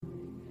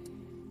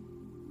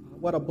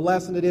What a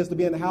blessing it is to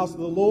be in the house of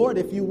the Lord.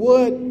 If you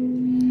would,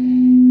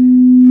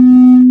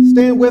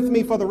 stand with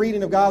me for the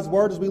reading of God's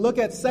word as we look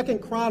at 2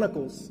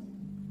 Chronicles,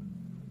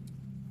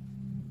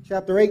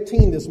 chapter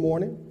 18 this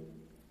morning.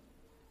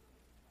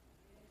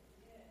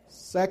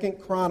 2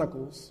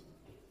 Chronicles,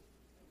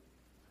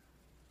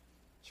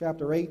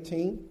 chapter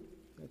 18.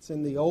 It's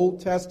in the Old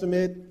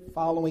Testament,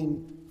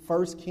 following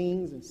 1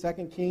 Kings and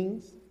 2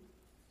 Kings.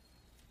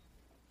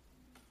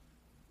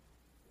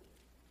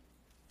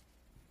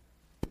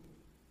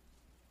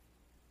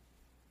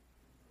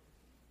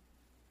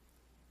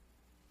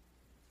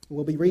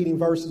 We'll be reading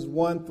verses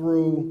 1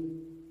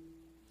 through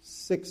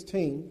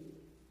 16.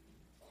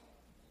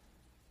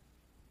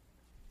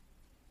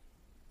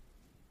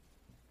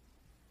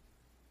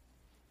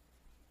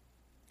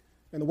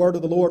 And the word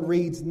of the Lord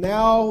reads,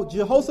 "Now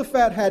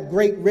Jehoshaphat had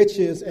great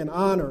riches and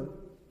honor,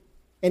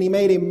 and he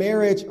made a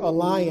marriage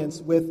alliance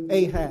with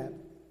Ahab.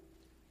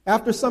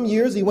 After some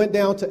years he went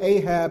down to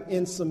Ahab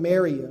in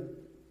Samaria,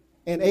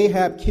 and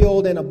Ahab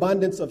killed an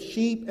abundance of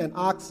sheep and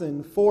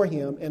oxen for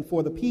him and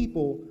for the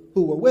people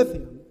who were with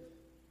him,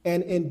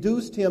 and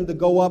induced him to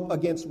go up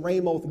against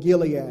Ramoth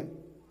Gilead.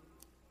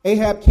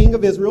 Ahab, king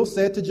of Israel,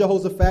 said to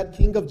Jehoshaphat,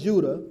 king of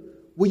Judah,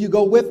 'Will you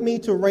go with me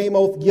to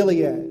Ramoth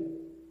Gilead?'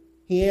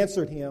 He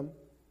answered him,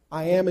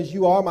 'I am as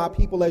you are, my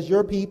people as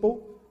your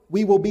people.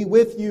 We will be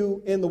with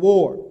you in the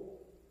war.'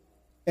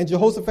 And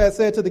Jehoshaphat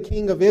said to the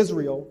king of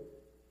Israel,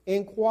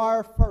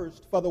 'Inquire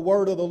first for the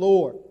word of the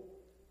Lord.'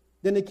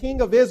 Then the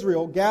king of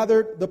Israel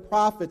gathered the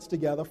prophets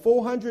together,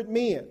 400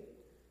 men,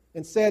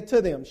 and said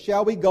to them,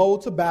 'Shall we go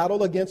to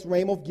battle against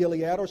Ramoth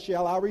Gilead, or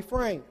shall I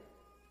refrain?'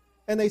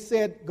 And they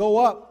said, 'Go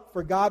up,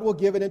 for God will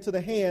give it into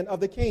the hand of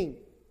the king.'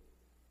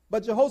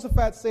 But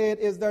Jehoshaphat said,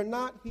 'Is there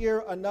not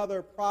here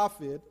another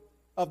prophet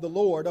of the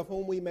Lord of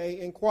whom we may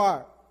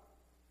inquire?'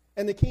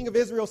 And the king of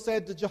Israel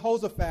said to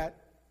Jehoshaphat,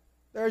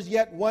 'There is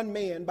yet one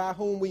man by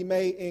whom we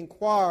may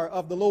inquire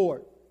of the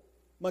Lord,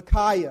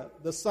 Micaiah,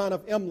 the son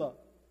of Imlah.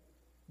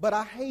 But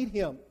I hate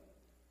him,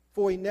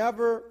 for he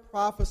never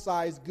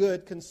prophesies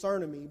good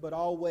concerning me, but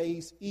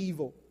always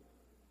evil.'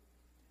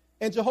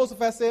 And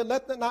Jehoshaphat said,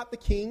 'Let not the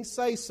king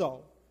say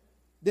so.'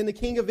 Then the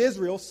king of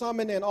Israel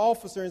summoned an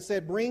officer and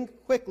said, 'Bring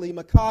quickly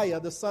Micaiah,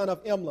 the son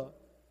of Imlah.'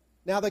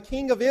 Now the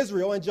king of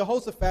Israel and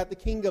Jehoshaphat, the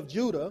king of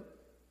Judah,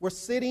 were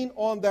sitting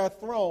on their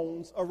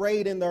thrones,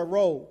 arrayed in their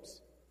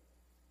robes.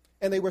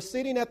 And they were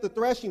sitting at the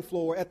threshing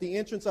floor at the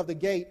entrance of the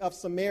gate of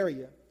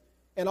Samaria.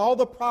 And all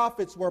the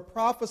prophets were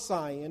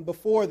prophesying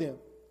before them.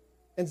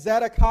 And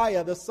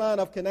Zedekiah, the son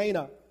of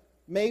Kenana,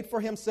 made for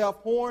himself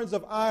horns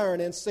of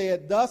iron and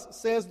said, 'Thus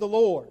says the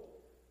Lord,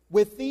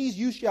 with these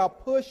you shall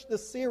push the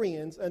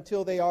Syrians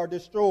until they are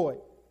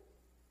destroyed.'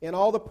 And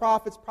all the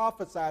prophets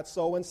prophesied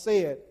so and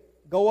said,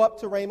 'Go up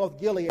to Ramoth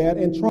Gilead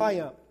and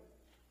triumph.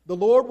 The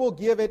Lord will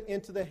give it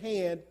into the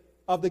hand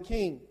of the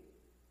king.'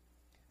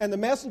 And the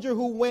messenger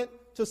who went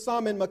to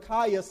summon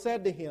Micaiah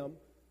said to him,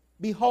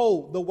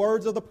 'Behold, the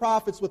words of the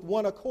prophets with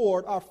one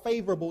accord are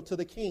favorable to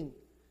the king.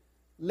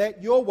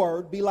 Let your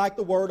word be like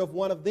the word of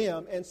one of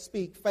them, and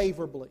speak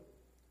favorably.'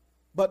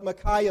 But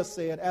Micaiah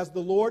said, 'As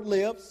the Lord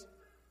lives,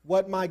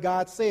 what my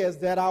God says,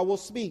 that I will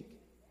speak.'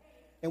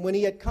 And when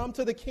he had come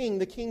to the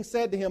king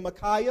said to him,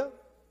 'Micaiah,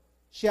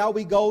 shall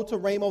we go to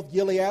Ramoth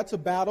Gilead to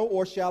battle,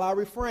 or shall I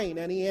refrain?'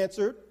 And he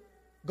answered,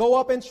 'Go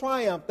up and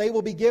triumph, they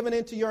will be given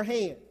into your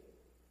hand.'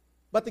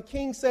 But the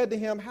king said to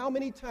him, 'How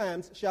many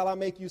times shall I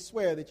make you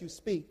swear that you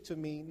speak to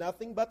me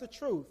nothing but the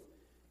truth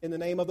in the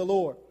name of the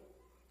Lord?'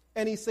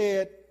 And he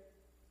said,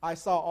 'I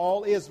saw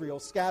all Israel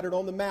scattered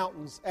on the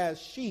mountains as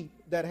sheep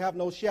that have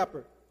no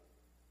shepherd.'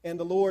 And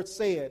the Lord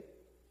said,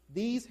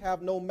 'These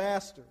have no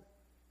master.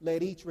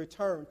 Let each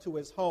return to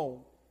his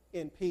home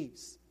in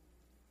peace.'"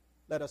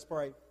 Let us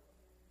pray.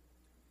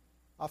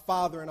 Our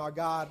Father and our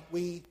God,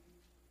 we,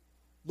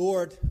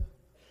 Lord,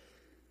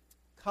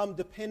 come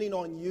depending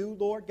on you,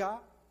 Lord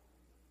God.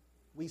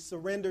 We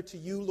surrender to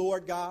you,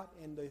 Lord God,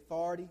 in the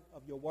authority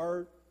of your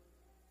word.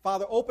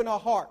 Father, open our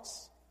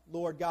hearts,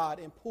 Lord God,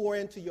 and pour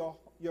into your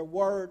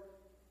word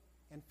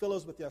and fill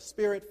us with your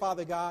spirit,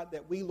 Father God,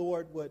 that we,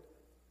 Lord, would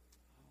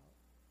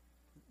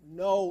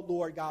know,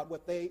 Lord God,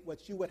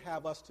 what you would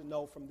have us to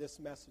know from this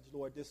message,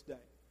 Lord, this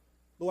day.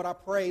 Lord, I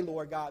pray,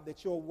 Lord God,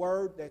 that your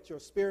word, that your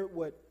spirit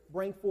would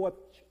bring forth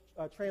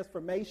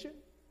transformation,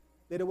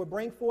 that it would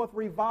bring forth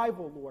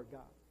revival, Lord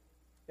God,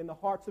 in the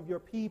hearts of your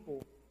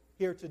people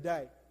here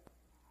today.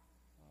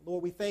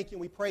 Lord, we thank you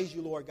and we praise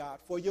you, Lord God,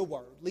 for your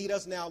word. Lead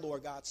us now,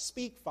 Lord God.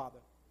 Speak, Father,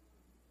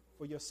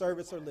 for your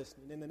servants are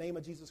listening. In the name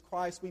of Jesus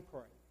Christ, we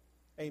pray.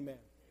 Amen.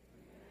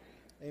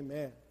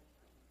 Amen.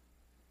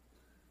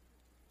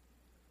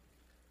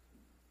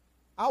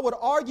 I would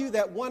argue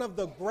that one of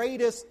the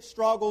greatest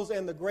struggles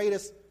and the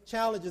greatest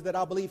challenges that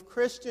I believe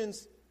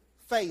Christians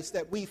face,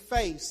 that we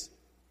face,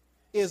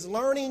 is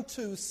learning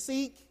to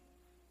seek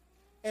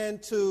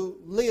and to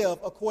live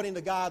according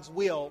to God's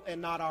will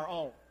and not our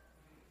own.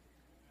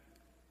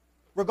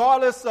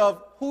 Regardless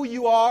of who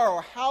you are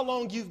or how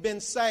long you've been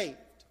saved,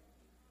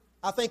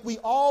 I think we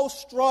all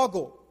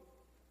struggle.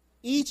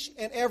 Each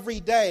and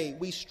every day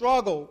we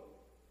struggle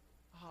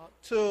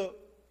to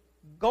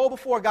go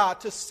before God,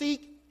 to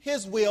seek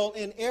His will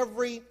in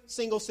every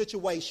single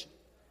situation.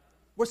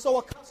 We're so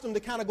accustomed to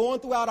kind of going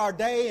throughout our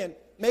day and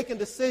making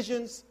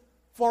decisions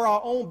for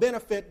our own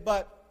benefit,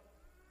 but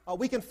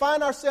we can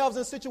find ourselves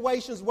in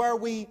situations where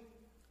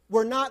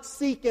we're not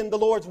seeking the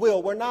Lord's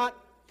will. We're not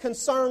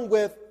concerned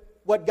with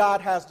what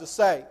God has to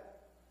say.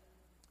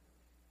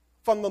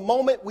 From the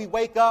moment we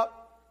wake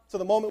up to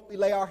the moment we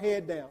lay our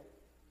head down,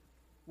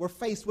 we're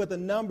faced with a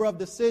number of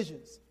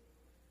decisions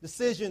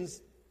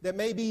that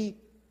may be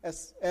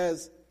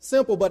as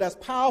simple but as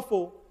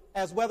powerful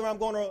as whether I'm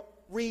going to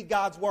read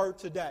God's word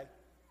today,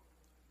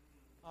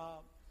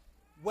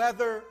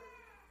 whether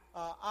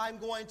I'm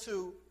going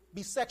to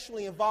be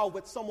sexually involved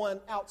with someone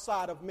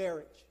outside of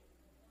marriage,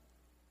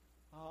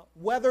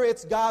 whether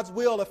it's God's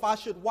will if I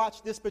should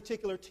watch this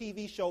particular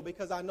TV show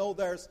because I know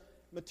there's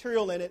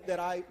material in it that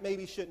I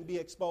maybe shouldn't be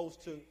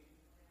exposed to,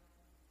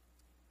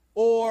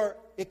 or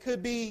it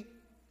could be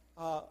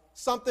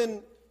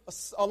something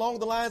along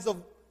the lines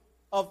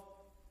of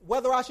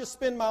whether I should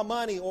spend my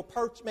money or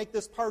make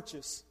this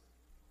purchase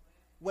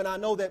when I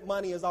know that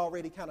money is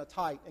already kind of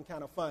tight and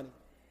kind of funny.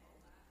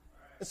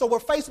 And so we're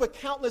faced with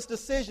countless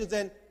decisions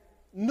and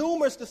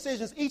numerous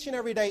decisions each and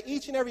every day,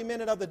 each and every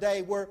minute of the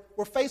day. We're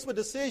faced with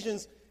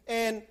decisions,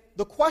 and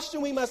the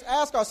question we must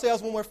ask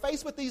ourselves when we're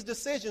faced with these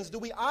decisions, do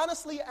we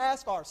honestly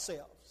ask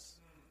ourselves?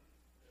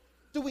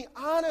 Do we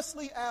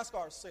honestly ask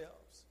ourselves,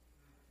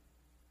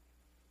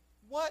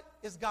 what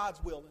is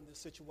God's will in this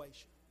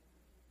situation?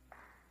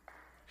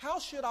 How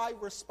should I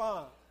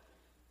respond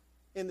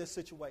in this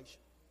situation?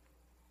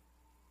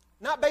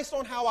 Not based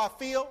on how I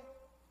feel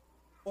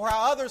or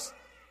how others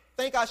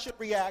think I should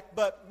react,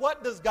 but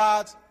what does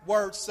God's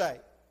word say?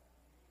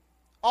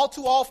 All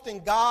too often,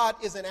 God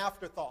is an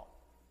afterthought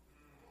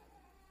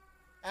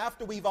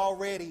after we've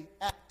already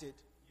acted.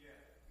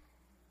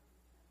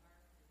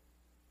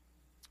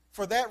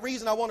 For that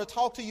reason, I want to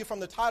talk to you from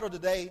the title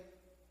today,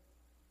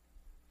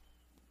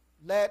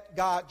 Let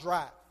God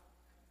Drive.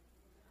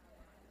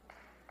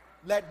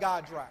 Let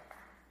God drive.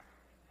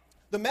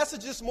 The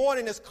message this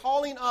morning is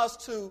calling us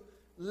to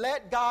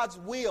let God's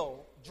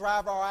will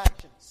drive our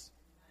actions.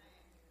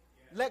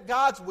 Let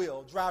God's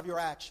will drive your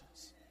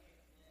actions.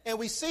 And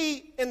we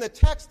see in the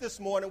text this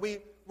morning, we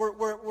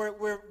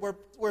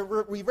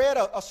read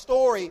a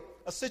story,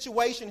 a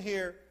situation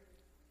here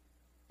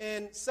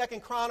in 2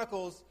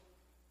 Chronicles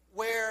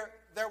where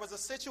there was a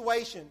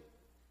situation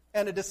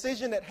and a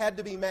decision that had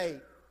to be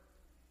made.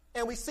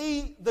 And we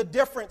see the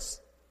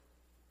difference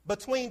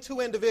between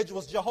two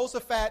individuals,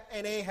 Jehoshaphat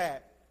and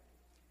Ahab.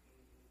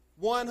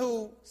 One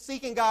who's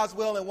seeking God's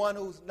will and one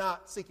who's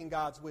not seeking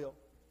God's will.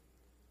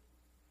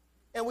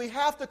 And we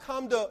have to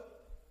come to,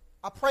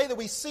 I pray that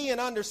we see and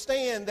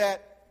understand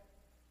that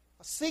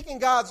seeking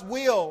God's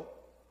will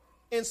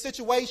in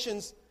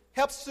situations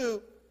helps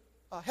to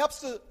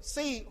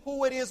see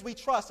who it is we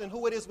trust and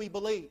who it is we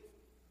believe.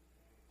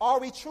 Are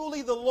we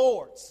truly the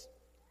Lord's?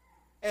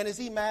 And is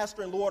He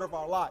master and Lord of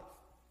our life?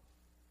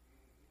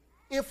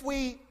 If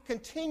we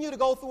continue to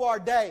go through our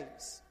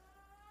days,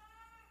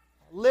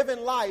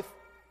 living life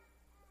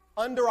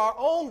under our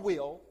own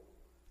will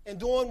and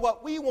doing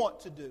what we want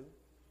to do,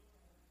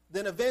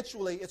 then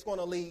eventually it's going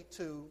to lead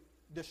to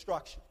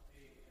destruction.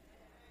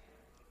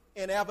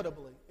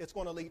 Inevitably, it's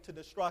going to lead to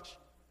destruction.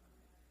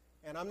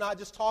 And I'm not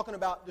just talking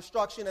about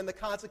destruction and the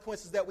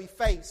consequences that we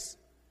face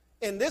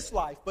in this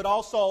life, but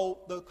also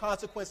the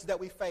consequences that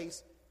we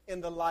face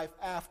in the life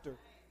after.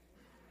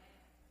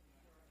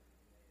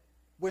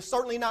 We're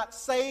certainly not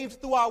saved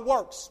through our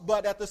works,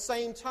 but at the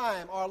same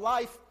time, our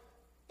life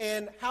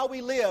and how we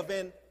live,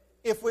 and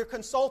if we're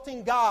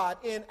consulting God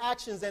in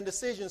actions and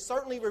decisions,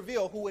 certainly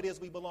reveal who it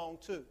is we belong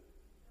to.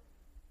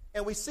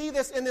 And we see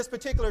this in this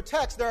particular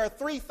text. There are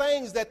three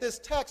things that this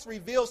text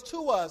reveals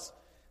to us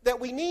that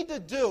we need to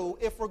do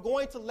if we're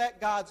going to let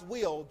God's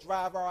will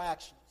drive our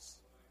actions.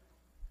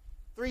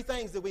 Three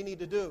things that we need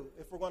to do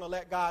if we're going to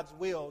let God's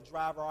will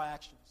drive our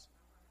actions.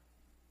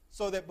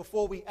 So that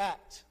before we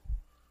act,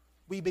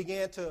 we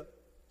begin to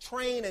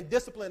train and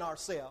discipline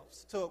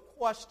ourselves to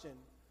question,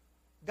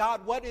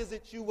 God, what is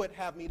it you would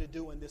have me to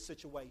do in this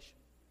situation?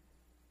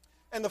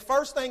 And the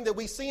first thing that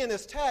we see in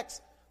this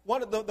text,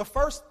 one of the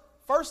first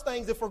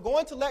things, if we're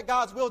going to let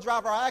God's will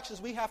drive our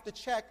actions, we have to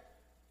check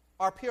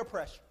our peer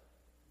pressure.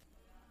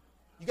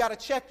 You got to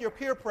check your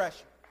peer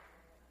pressure.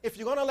 If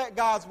you're going to let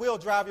God's will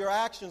drive your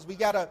actions, we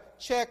got to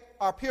check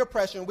our peer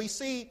pressure. And we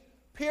see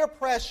peer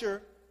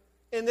pressure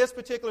in this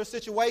particular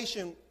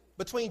situation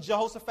between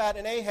Jehoshaphat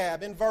and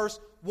Ahab. In verse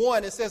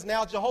 1, it says,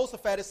 now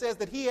Jehoshaphat, it says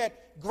that he had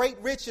great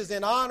riches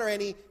and honor,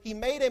 and he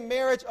made a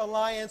marriage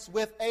alliance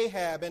with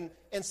Ahab. And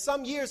in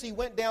some years he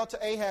went down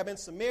to Ahab in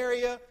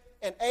Samaria,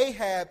 and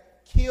Ahab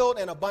killed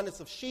an abundance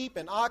of sheep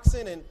and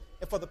oxen and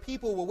for the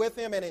people who were with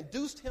him, and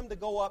induced him to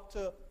go up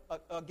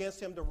against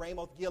him to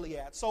Ramoth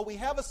Gilead. So we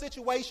have a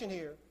situation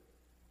here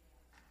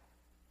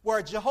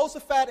where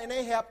Jehoshaphat and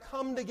Ahab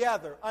come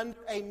together under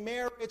a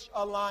marriage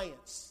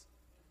alliance.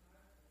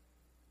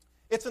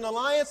 It's an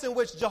alliance in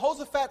which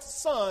Jehoshaphat's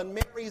son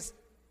marries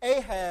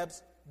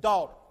Ahab's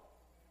daughter.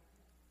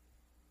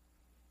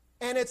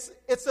 And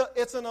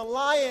it's an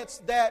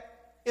alliance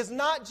that is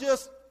not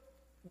just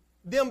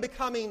them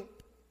becoming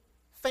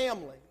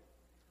family,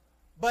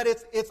 but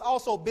it's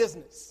also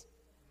business.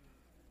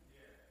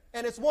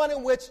 And it's one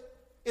in which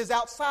is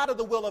outside of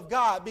the will of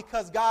God,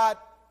 because God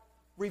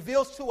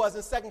reveals to us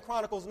in 2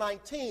 Chronicles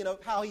 19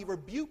 of how he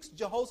rebukes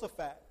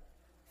Jehoshaphat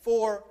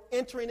for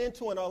entering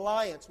into an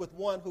alliance with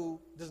one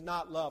who does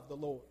not love the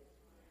Lord.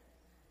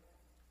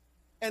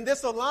 And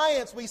this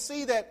alliance, we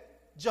see that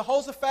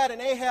Jehoshaphat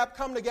and Ahab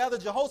come together.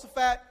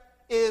 Jehoshaphat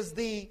is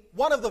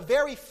one of the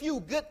very few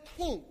good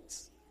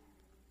kings.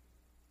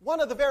 One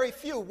of the very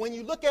few. When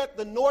you look at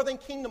the northern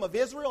kingdom of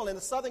Israel and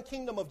the southern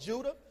kingdom of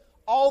Judah,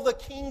 all the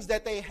kings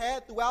that they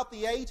had throughout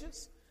the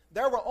ages,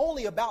 there were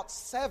only about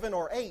 7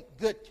 or 8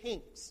 good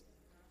kings.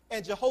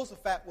 And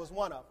Jehoshaphat was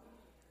one of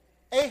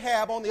them.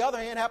 Ahab, on the other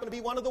hand, happened to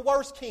be one of the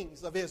worst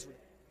kings of Israel.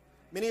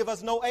 Many of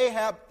us know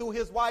Ahab through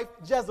his wife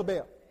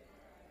Jezebel.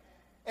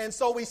 And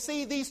so we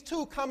see these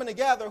two coming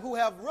together who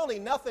have really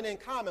nothing in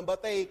common,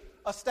 but they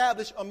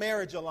establish a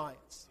marriage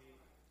alliance.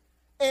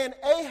 And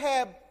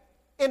Ahab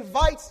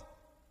invites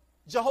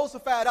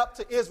Jehoshaphat up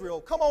to Israel.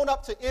 Come on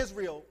up to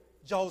Israel,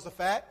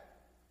 Jehoshaphat.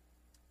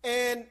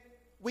 And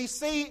we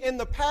see in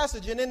the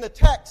passage and in the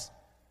text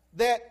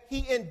that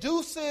he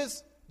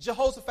induces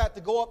Jehoshaphat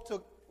to go up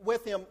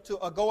with him to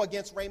go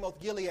against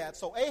Ramoth-Gilead.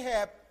 So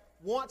Ahab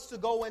wants to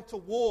go into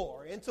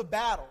war, into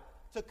battle,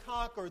 to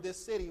conquer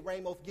this city,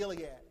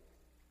 Ramoth-Gilead.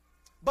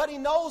 But he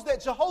knows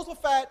that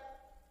Jehoshaphat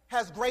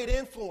has great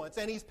influence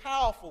and he's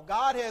powerful.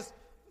 God has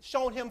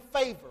shown him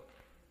favor.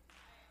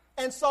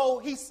 And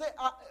so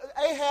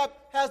Ahab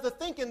has the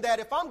thinking that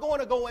if I'm going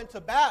to go into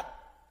battle,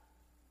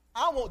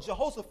 I want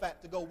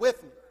Jehoshaphat to go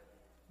with me,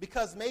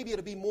 because maybe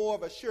it'll be more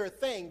of a sure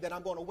thing that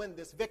I'm going to win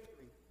this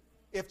victory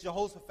if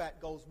Jehoshaphat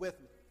goes with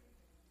me.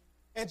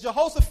 And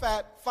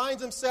Jehoshaphat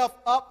finds himself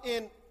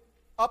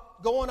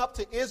going up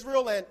to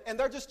Israel, and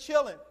they're just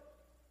chilling.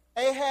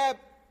 Ahab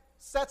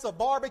sets a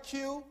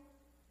barbecue.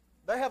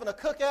 They're having a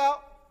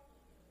cookout.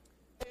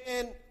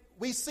 And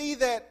we see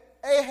that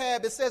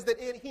Ahab, it says that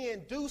he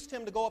induced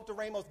him to go up to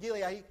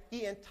Ramoth-Gilead.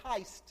 He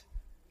enticed.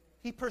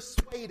 He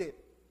persuaded.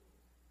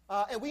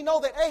 And we know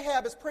that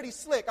Ahab is pretty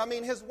slick. I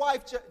mean, his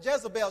wife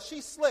Jezebel,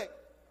 she's slick.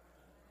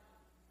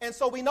 And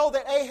so we know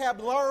that Ahab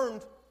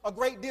learned a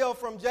great deal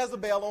from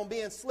Jezebel on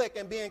being slick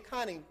and being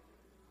cunning.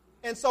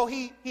 And so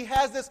he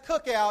has this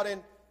cookout,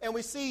 and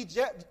we see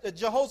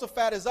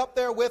Jehoshaphat is up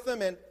there with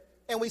him,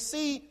 and we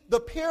see the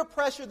peer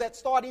pressure that's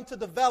starting to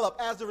develop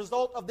as a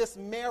result of this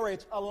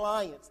marriage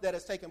alliance that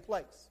has taken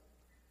place.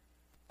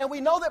 And we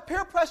know that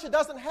peer pressure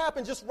doesn't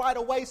happen just right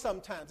away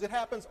sometimes. It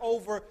happens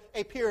over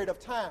a period of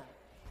time.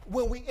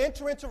 When we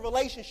enter into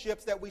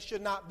relationships that we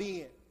should not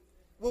be in.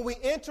 When we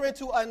enter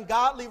into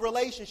ungodly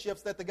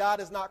relationships that the God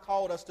has not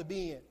called us to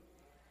be in.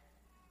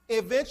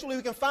 Eventually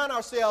we can find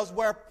ourselves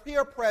where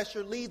peer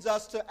pressure leads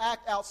us to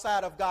act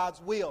outside of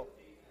God's will.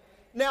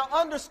 Now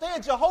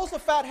understand,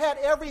 Jehoshaphat had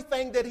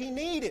everything that he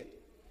needed.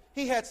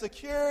 He had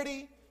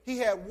security, he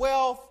had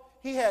wealth,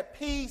 he had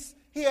peace,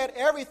 he had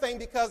everything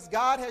because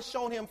God had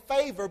shown him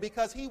favor,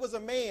 because he was a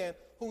man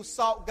who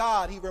sought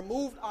God. He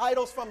removed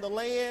idols from the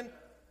land.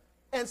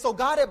 And so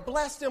God had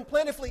blessed him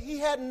plentifully. He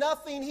had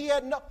nothing.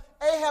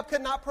 Ahab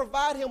could not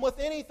provide him with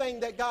anything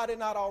that God had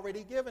not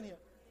already given him.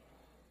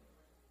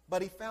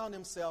 But he found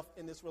himself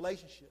in this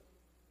relationship.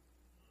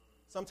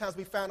 Sometimes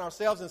we find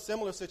ourselves in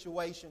similar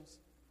situations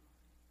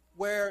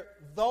where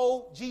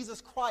though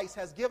Jesus Christ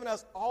has given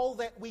us all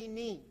that we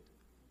need,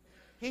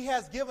 he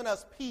has given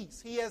us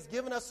peace, he has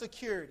given us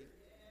security,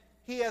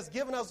 he has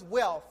given us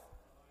wealth.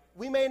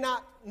 We may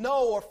not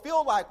know or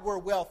feel like we're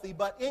wealthy,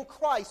 but in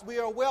Christ we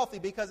are wealthy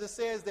because it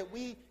says that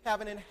we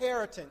have an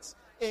inheritance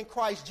in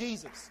Christ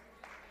Jesus.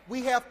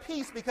 We have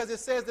peace because it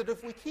says that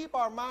if we keep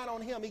our mind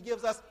on him, he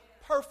gives us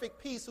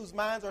perfect peace whose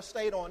minds are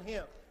stayed on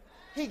him.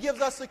 He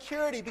gives us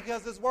security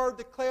because his word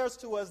declares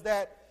to us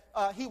that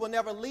he will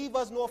never leave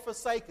us nor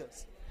forsake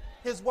us.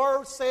 His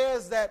word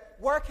says that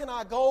where can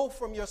I go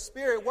from your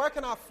spirit? Where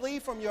can I flee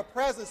from your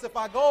presence? If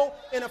I go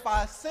and if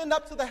I ascend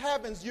up to the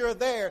heavens, you're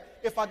there.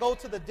 If I go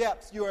to the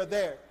depths, you are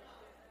there.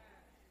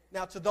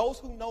 Now, to those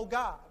who know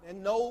God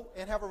and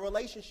have a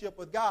relationship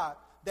with God,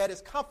 that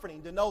is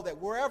comforting to know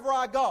that wherever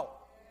I go,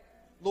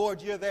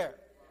 Lord, you're there.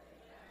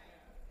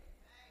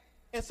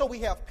 And so we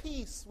have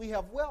peace, we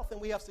have wealth, and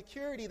we have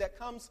security that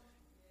comes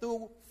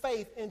through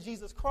faith in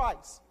Jesus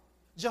Christ.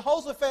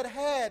 Jehoshaphat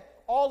had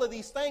all of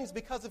these things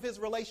because of his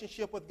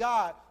relationship with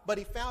God, but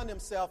he found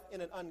himself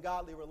in an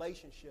ungodly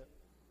relationship.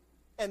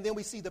 And then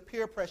we see the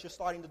peer pressure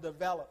starting to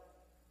develop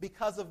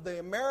because of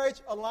the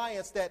marriage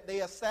alliance that they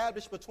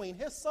established between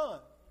his son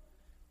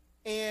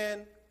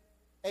and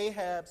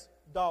Ahab's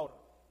daughter.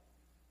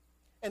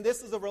 And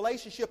this is a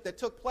relationship that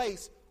took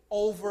place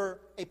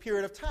over a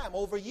period of time,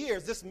 over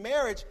years. This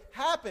marriage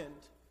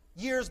happened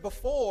years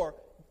before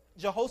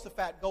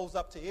Jehoshaphat goes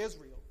up to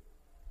Israel.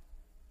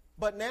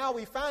 But now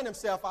we find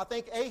himself, I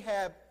think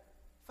Ahab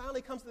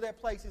finally comes to that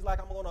place. He's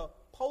like, I'm going to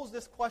pose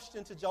this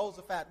question to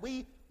Jehoshaphat.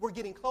 We're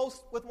getting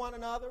close with one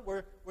another.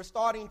 We're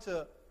starting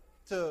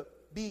to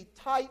be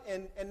tight,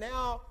 and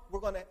now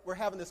we're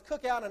having this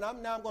cookout, and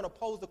I'm going to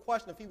pose the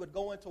question if he would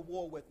go into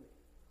war with me.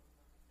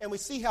 And we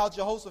see how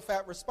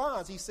Jehoshaphat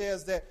responds. He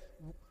says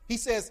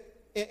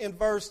in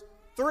verse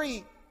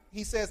 3,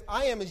 he says,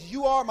 I am as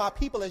you are, my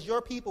people as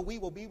your people, we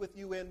will be with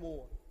you in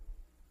war.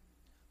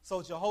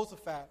 So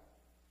Jehoshaphat,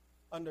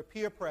 under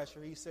peer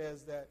pressure, he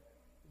says that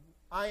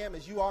I am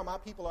as you are, my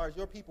people are as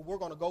your people, we're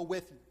going to go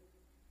with you.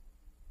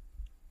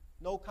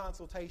 No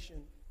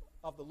consultation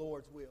of the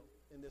Lord's will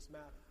in this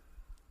matter,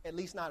 at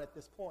least not at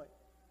this point.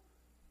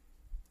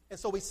 And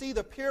so we see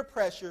the peer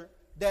pressure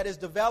that is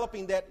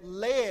developing that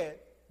led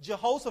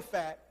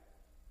Jehoshaphat,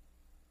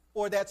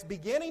 or that's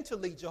beginning to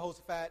lead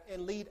Jehoshaphat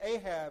and lead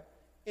Ahab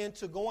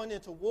into going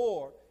into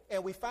war.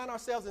 And we find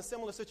ourselves in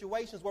similar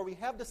situations where we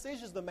have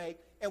decisions to make,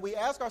 and we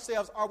ask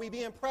ourselves, are we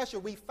being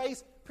pressured? We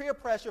face peer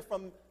pressure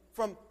from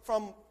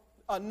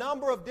a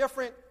number of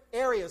different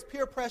areas.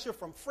 Peer pressure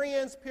from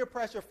friends, peer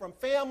pressure from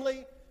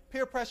family,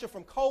 peer pressure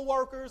from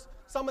co-workers.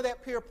 Some of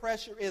that peer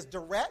pressure is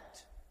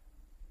direct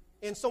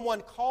in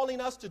someone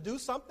calling us to do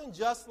something,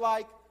 just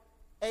like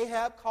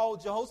Ahab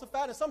called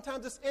Jehoshaphat. And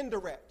sometimes it's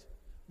indirect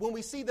when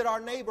we see that our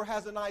neighbor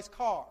has a nice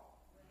car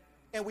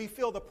and we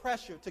feel the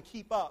pressure to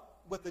keep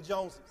up with the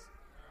Joneses.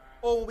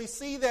 Or when we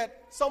see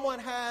that someone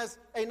has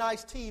a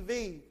nice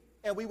TV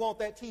and we want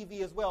that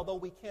TV as well, though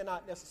we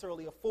cannot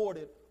necessarily afford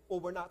it, or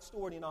we're not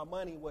stewarding our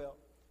money well.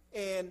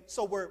 And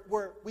so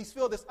we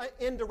feel this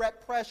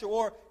indirect pressure,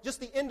 or just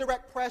the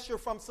indirect pressure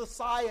from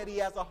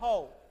society as a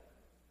whole,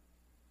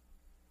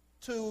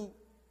 to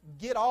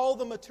get all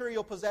the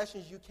material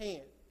possessions you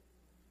can,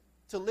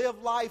 to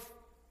live life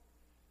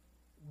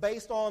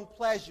based on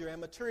pleasure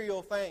and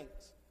material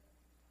things.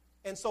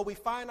 And so we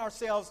find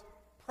ourselves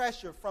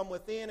pressure from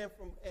within, and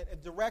from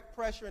direct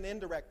pressure and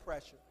indirect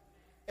pressure.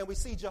 And we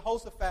see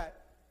Jehoshaphat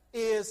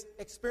is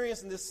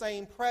experiencing this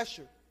same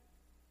pressure.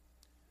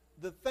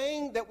 The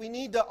thing that we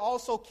need to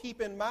also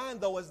keep in mind,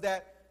 though, is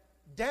that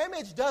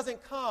damage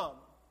doesn't come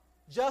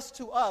just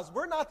to us.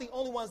 We're not the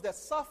only ones that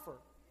suffer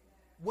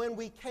when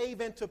we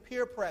cave into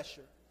peer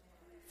pressure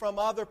from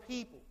other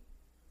people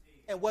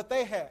and what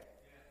they have.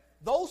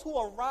 Those who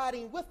are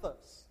riding with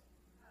us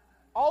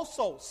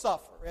also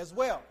suffer as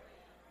well.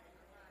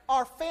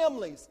 Our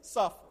families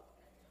suffer.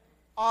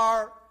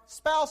 Our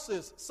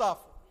spouses suffer.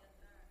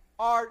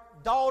 Our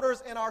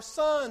daughters and our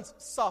sons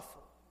suffer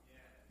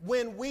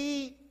when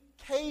we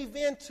cave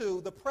into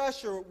the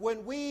pressure,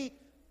 when we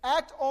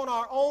act on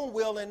our own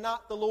will and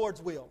not the Lord's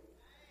will.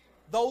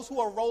 Those who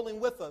are rolling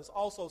with us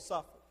also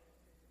suffer.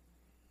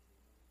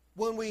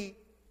 When we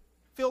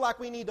feel like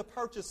we need to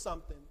purchase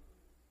something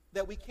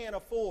that we can't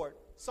afford,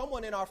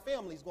 someone in our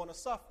family is going to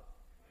suffer.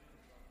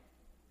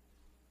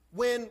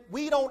 When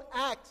we don't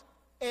act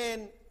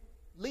and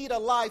lead a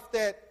life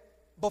that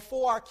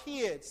before our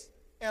kids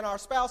and our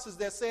spouses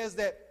that says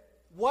that,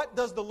 what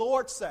does the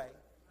Lord say?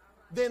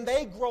 Then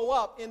they grow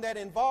up in that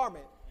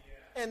environment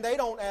and they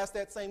don't ask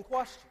that same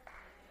question.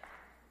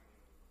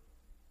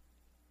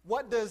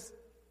 What does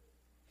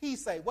he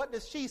say? What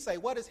does she say?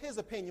 What is his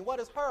opinion? What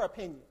is her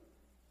opinion?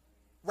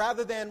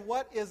 Rather than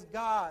what is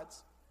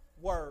God's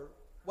word?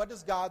 What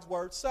does God's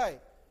word say?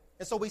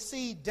 And so we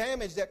see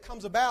damage that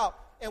comes about,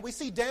 and we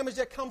see damage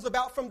that comes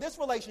about from this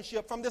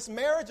relationship, from this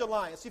marriage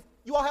alliance. If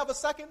you all have a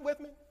second with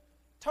me?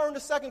 Turn to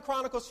 2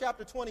 Chronicles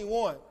chapter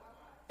 21,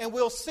 and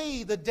we'll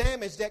see the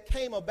damage that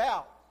came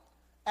about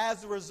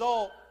as a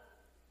result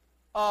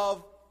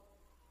of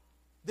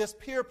this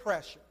peer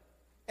pressure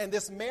and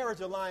this marriage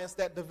alliance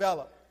that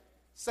developed.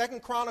 2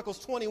 Chronicles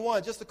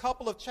 21, just a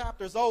couple of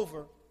chapters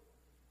over,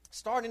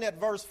 starting at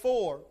verse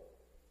 4.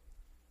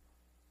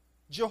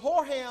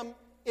 Jehoram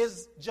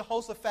is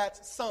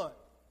Jehoshaphat's son.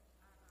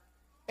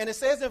 And it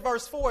says in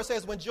verse 4, it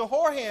says, when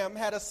Jehoram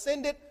had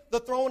ascended the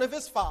throne of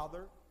his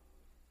father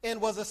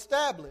and was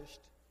established,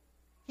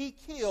 he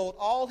killed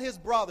all his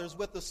brothers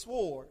with the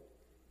sword,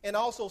 and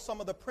also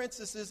some of the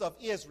princesses of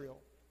Israel.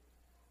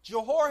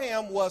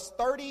 Jehoram was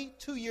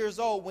 32 years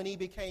old when he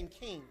became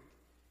king,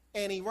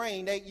 and he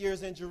reigned 8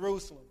 years in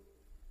Jerusalem.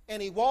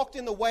 And he walked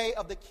in the way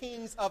of the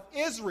kings of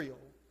Israel,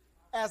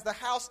 as the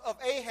house of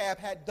Ahab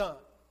had done.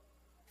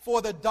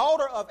 For the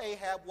daughter of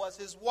Ahab was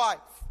his wife,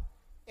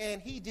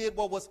 and he did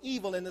what was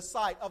evil in the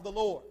sight of the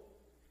Lord.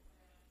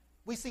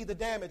 We see the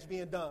damage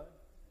being done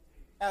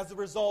as a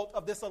result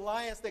of this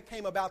alliance that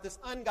came about, this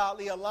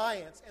ungodly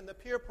alliance, and the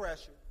peer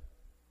pressure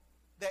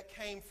that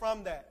came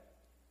from that.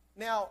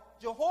 Now,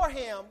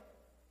 Jehoram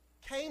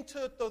came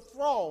to the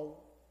throne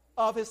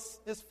of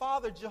his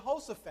father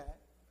Jehoshaphat,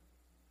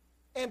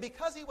 and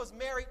because he was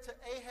married to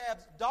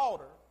Ahab's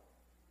daughter,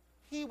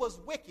 he was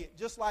wicked,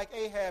 just like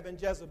Ahab and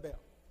Jezebel.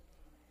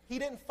 He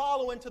didn't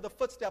follow into the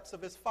footsteps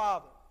of his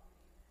father.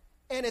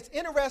 And it's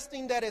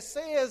interesting that it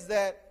says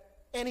that,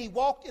 and he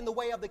walked in the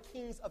way of the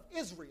kings of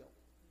Israel,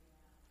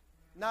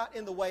 not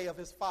in the way of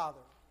his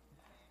father,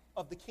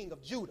 of the king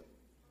of Judah.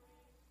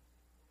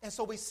 And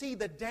so we see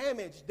the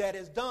damage that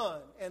is done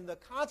and the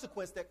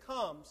consequence that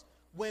comes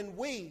when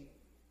we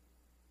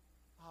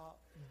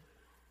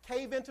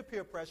cave into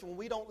peer pressure, when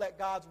we don't let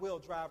God's will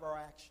drive our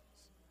actions.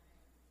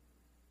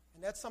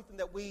 And that's something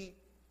that we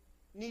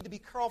need to be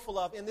careful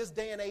of in this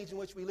day and age in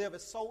which we live.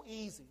 It's so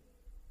easy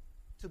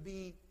to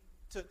be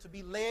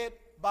led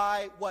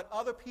by what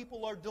other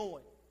people are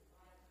doing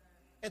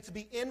and to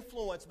be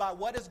influenced by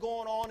what is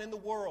going on in the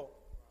world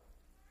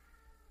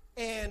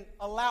and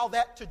allow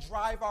that to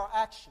drive our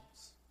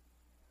actions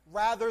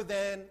rather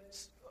than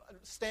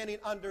standing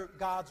under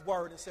God's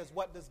word and says,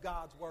 what does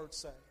God's word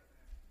say?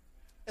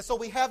 And so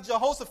we have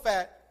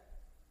Jehoshaphat.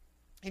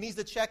 He needs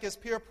to check his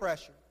peer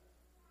pressure.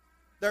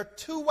 There are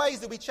two ways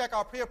that we check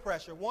our peer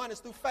pressure. One is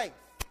through faith.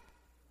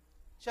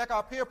 Check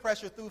our peer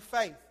pressure through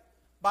faith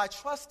by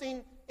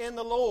trusting in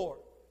the Lord.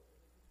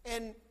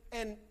 And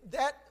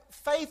that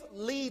faith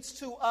leads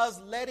to us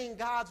letting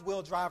God's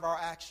will drive our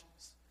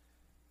actions.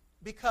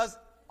 Because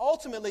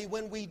ultimately,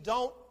 when we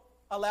don't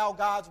allow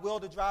God's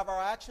will to drive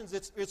our actions,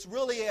 it's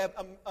really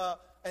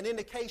an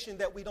indication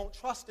that we don't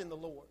trust in the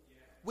Lord.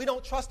 We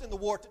don't trust in the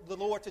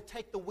Lord to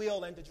take the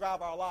wheel and to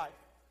drive our life.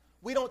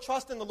 We don't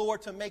trust in the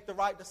Lord to make the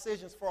right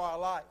decisions for our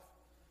life.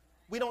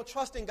 We don't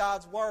trust in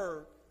God's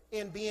word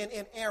in being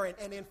inerrant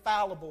and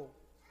infallible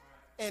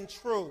and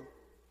true.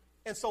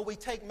 And so we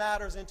take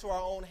matters into our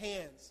own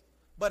hands.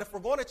 But if we're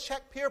going to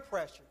check peer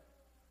pressure,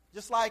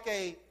 just like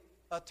a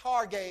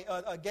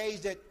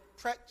gauge that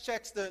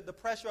checks the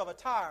pressure of a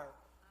tire,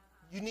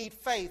 you need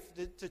faith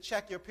to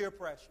check your peer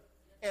pressure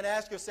and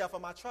ask yourself,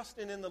 am I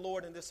trusting in the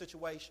Lord in this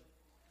situation?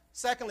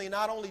 Secondly,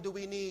 not only do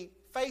we need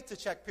faith to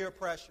check peer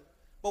pressure,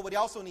 but we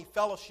also need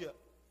fellowship.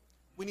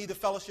 We need the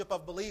fellowship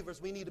of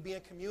believers. We need to be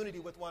in community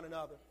with one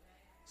another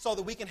so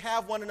that we can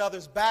have one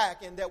another's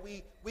back and that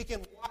we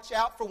can watch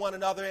out for one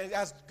another. And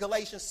as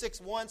Galatians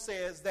 6:1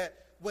 says, that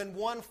when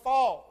one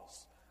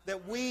falls,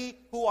 that we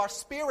who are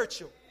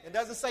spiritual, it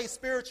doesn't say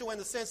spiritual in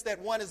the sense that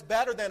one is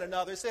better than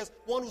another. It says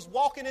one who's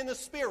walking in the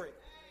Spirit,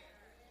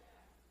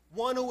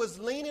 one who is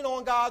leaning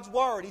on God's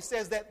word. He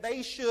says that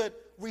they should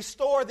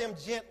restore them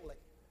gently.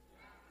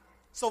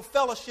 So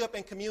fellowship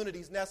and community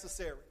is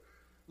necessary,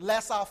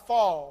 lest I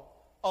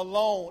fall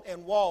alone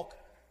and walk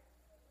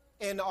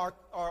and are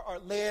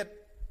led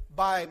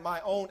by my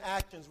own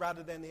actions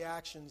rather than the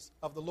actions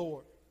of the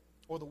Lord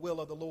or the will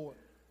of the Lord.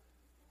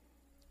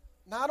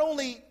 Not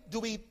only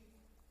do we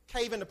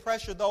cave into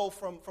pressure, though,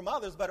 from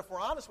others, but if we're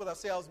honest with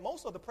ourselves,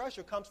 most of the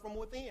pressure comes from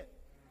within.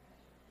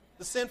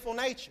 The sinful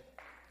nature.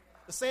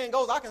 The saying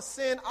goes, I can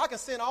sin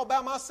all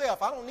by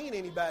myself. I don't need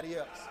anybody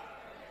else.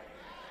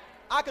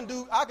 I can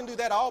do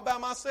that all by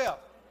myself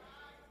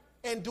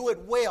and do it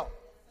well.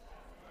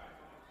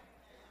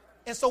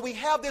 And so we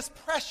have this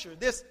pressure,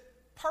 this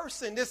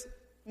person, this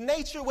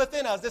nature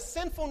within us, this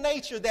sinful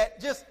nature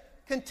that just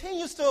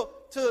continues to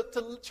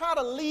try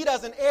to lead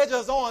us and edge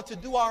us on to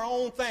do our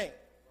own thing,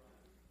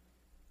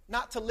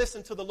 not to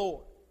listen to the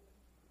Lord.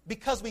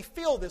 Because we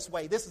feel this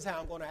way, this is how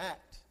I'm going to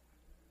act.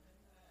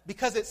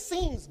 Because it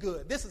seems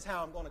good, this is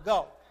how I'm going to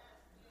go.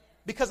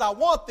 Because I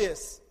want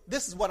this,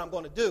 this is what I'm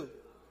going to do.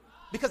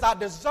 Because I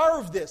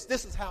deserve this,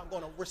 this is how I'm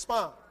going to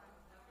respond.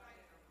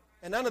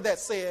 And none of that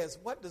says,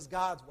 what does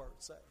God's word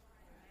say?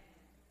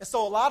 And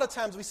so a lot of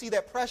times we see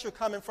that pressure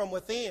coming from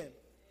within,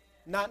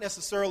 not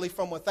necessarily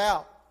from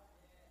without.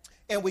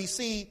 And we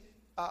see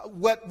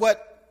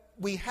what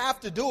we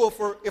have to do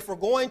if we're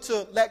going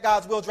to let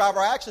God's will drive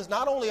our actions.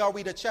 Not only are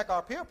we to check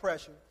our peer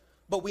pressure,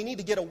 but we need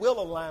to get a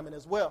will alignment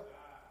as well.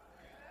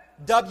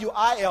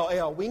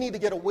 W-I-L-L. We need to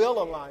get a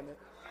will alignment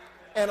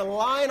and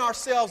align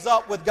ourselves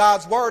up with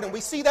God's word. And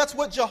we see that's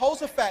what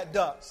Jehoshaphat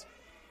does.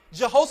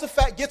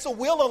 Jehoshaphat gets a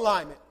will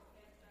alignment.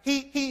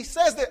 He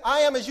says that I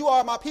am as you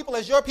are, my people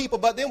as your people.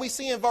 But then we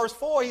see in verse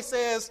 4, he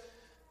said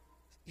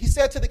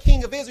to the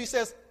king of Israel, he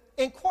says,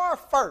 inquire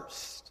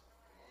first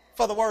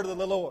for the word of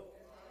the Lord.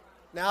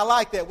 Now I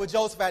like that, what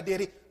Jehoshaphat did.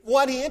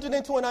 He entered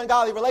into an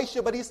ungodly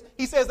relationship, but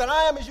he says that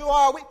I am as you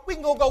are. We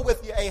can go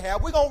with you,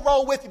 Ahab. We're going to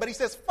roll with you. But he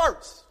says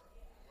first,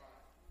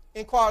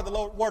 inquire the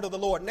word of the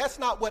Lord. And that's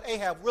not what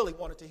Ahab really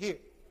wanted to hear.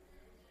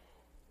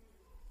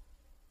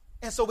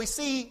 And so we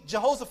see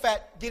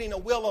Jehoshaphat getting a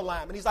will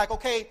alignment. He's like,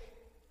 okay,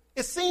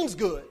 it seems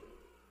good.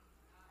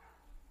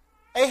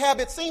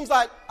 Ahab, it seems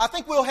like I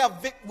think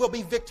we'll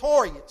be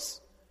victorious.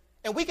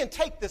 And we can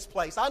take this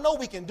place. I know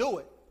we can do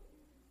it.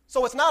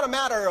 So it's not a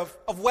matter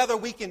of whether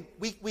we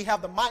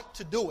have the might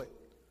to do it.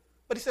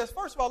 But he says,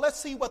 first of all, let's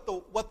see what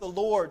the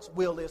Lord's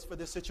will is for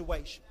this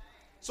situation.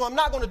 So I'm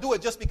not going to do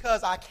it just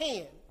because I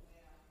can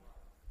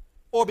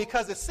or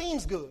because it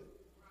seems good.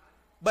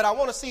 But I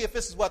want to see if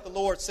this is what the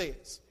Lord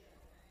says.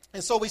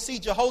 And so we see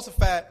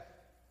Jehoshaphat,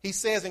 he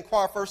says,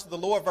 inquire first of the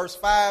Lord, verse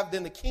 5,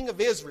 then the king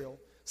of Israel.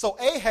 So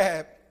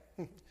Ahab,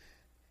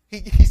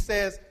 he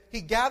says,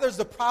 he gathers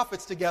the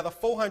prophets together,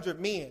 400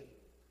 men,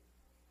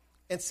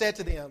 and said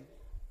to them,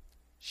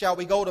 shall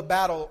we go to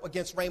battle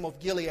against Ramoth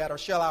Gilead, or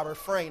shall I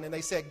refrain? And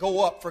they said,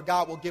 go up, for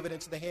God will give it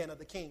into the hand of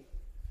the king.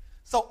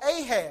 So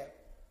Ahab,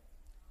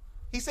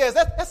 he says,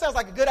 that sounds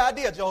like a good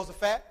idea,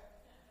 Jehoshaphat.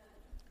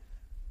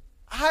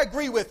 I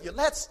agree with you.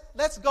 Let's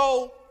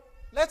go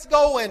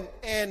and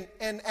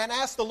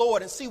ask the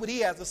Lord and see what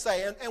he has to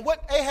say. And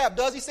what Ahab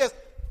does, he says,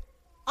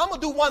 I'm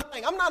going to do one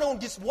thing. I'm not going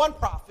to get one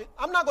prophet.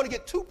 I'm not going to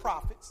get two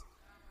prophets.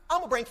 I'm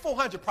going to bring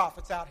 400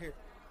 prophets out here.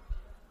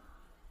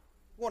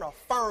 I want to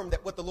affirm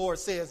that what the Lord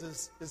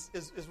says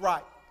is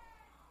right.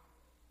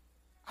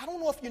 I don't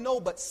know if you know,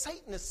 but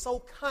Satan is so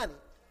cunning,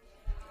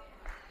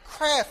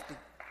 crafty,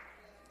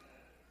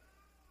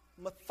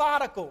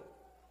 methodical,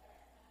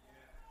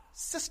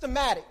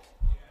 systematic.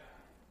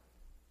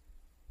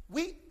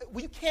 We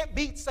can't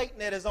beat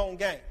Satan at his own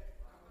game.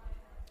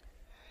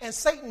 And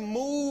Satan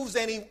moves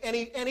and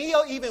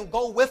he'll even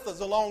go with us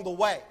along the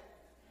way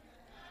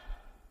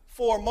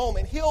for a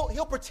moment.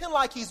 He'll pretend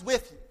like he's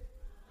with you.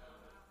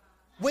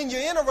 When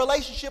you're in a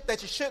relationship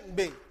that you shouldn't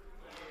be.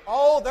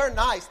 Oh, they're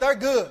nice. They're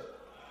good.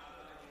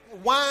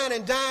 Wine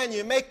and dine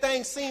you, make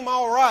things seem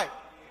all right.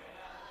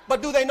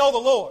 But do they know the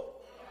Lord?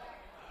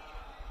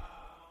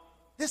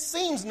 This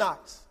seems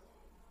nice.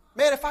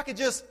 Man, if I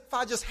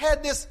just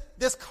had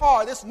this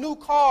car, this new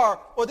car,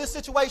 or this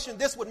situation,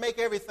 this would make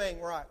everything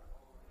right.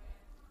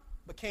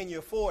 But can you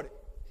afford it?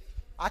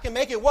 I can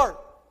make it work.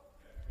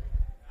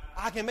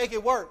 I can make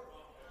it work.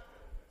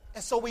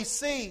 And so we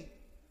see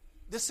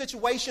this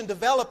situation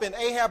developing.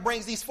 Ahab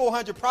brings these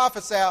 400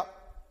 prophets out.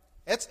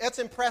 That's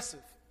impressive.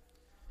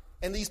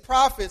 And these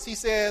prophets, he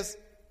says,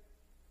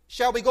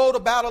 shall we go to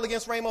battle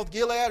against Ramoth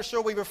Gilead, or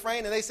shall we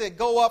refrain? And they said,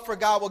 go up, for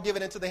God will give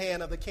it into the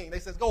hand of the king. They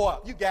says, go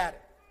up. You got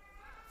it.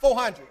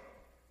 400.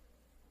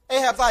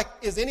 Ahab's like,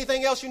 is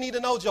anything else you need to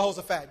know,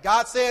 Jehoshaphat?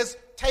 God says,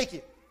 take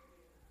it.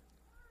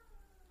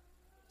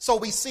 So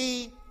we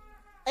see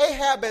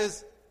Ahab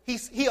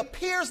he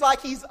appears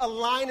like he's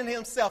aligning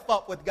himself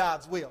up with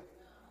God's will.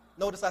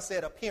 Notice I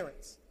said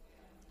appearance.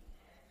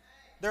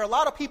 There are a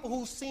lot of people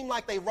who seem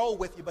like they roll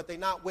with you, but they're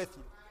not with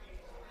you.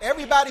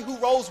 Everybody who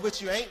rolls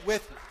with you ain't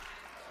with you.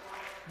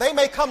 They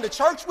may come to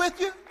church with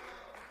you.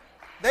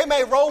 They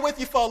may roll with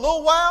you for a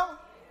little while.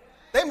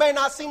 They may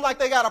not seem like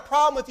they got a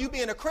problem with you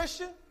being a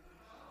Christian,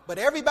 but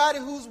everybody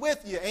who's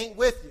with you ain't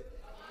with you.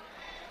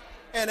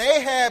 And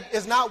Ahab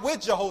is not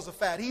with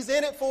Jehoshaphat. He's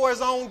in it for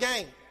his own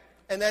gain,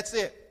 and that's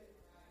it.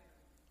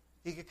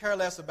 He could care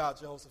less about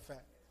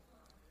Jehoshaphat.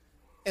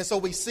 And so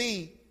we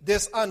see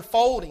this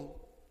unfolding,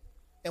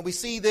 and we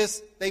see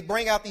this, they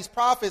bring out these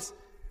prophets,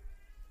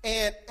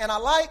 and I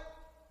like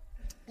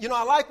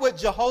what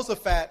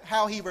Jehoshaphat,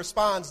 how he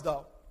responds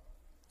though.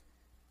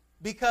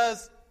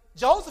 Because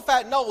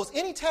Jehoshaphat knows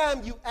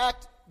anytime you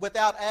act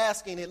without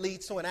asking, it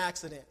leads to an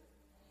accident.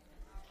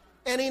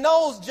 And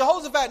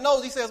Jehoshaphat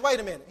knows, he says, wait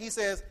a minute. He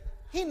says,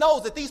 he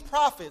knows that these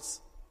prophets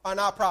are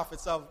not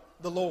prophets of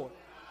the Lord.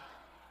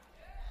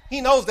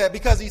 He knows that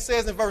because he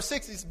says in verse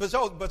 6, but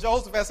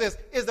Jehoshaphat says,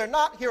 is there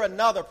not here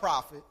another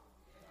prophet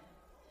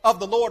of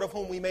the Lord of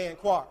whom we may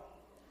inquire?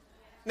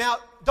 Now,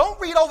 don't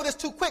read over this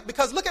too quick,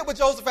 because look at what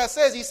Jehoshaphat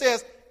says. He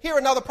says, here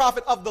another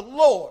prophet of the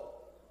Lord.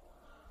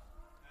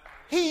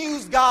 He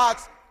used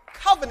God's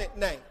covenant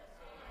name,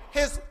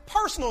 his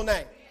personal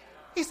name.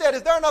 He said,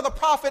 is there another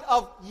prophet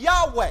of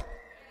Yahweh?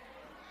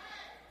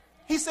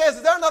 He says,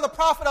 is there another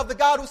prophet of the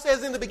God who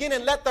says in the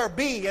beginning, let there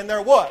be, and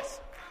there was?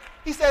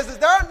 He says, is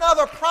there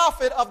another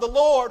prophet of the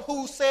Lord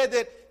who said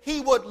that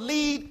he would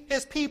lead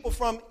his people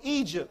from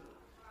Egypt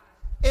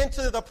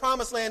into the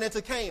promised land,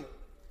 into Canaan?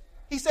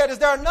 He said, is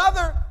there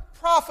another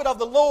prophet of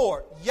the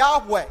Lord,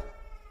 Yahweh,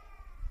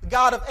 the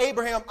God of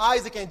Abraham,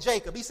 Isaac, and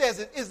Jacob? He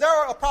says, is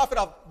there a prophet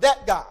of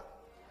that God?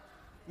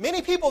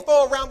 Many people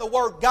throw around the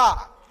word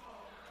God,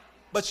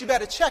 but you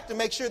better check to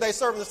make sure they're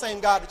serving the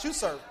same God that you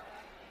serve.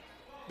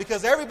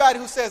 Because everybody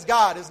who says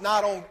God is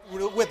not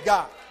with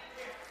God.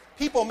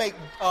 People make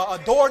a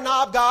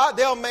doorknob God.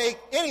 They'll make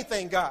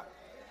anything God.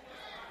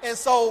 And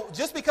so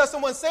just because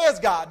someone says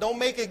God, don't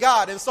make it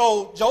God. And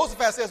so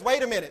Jehoshaphat says,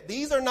 wait a minute.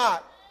 These are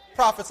not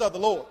prophets of the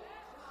Lord.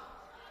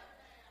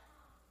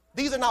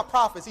 These are not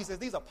prophets. He says,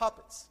 these are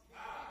puppets.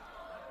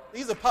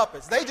 These are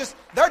puppets. They're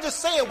just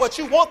saying what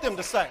you want them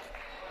to say.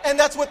 And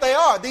that's what they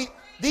are.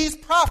 These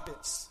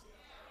prophets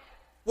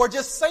were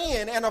just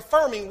saying and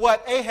affirming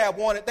what Ahab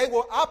wanted. They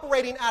were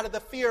operating out of the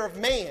fear of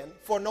man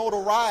for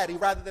notoriety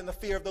rather than the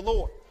fear of the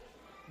Lord.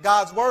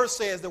 God's word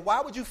says that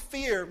why would you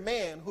fear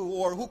man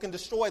who can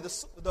destroy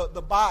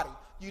the body?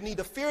 You need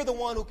to fear the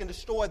one who can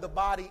destroy the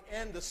body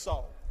and the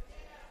soul.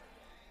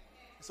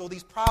 So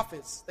these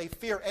prophets, they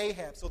fear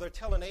Ahab, so they're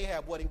telling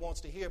Ahab what he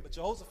wants to hear, but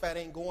Jehoshaphat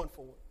ain't going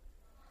for it.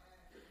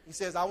 He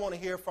says, I want to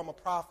hear from a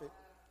prophet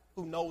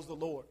who knows the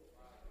Lord,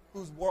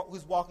 who's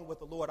walking with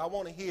the Lord. I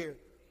want to hear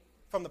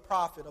from the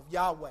prophet of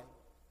Yahweh.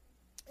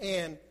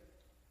 And,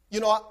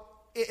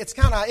 it's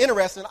kind of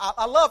interesting.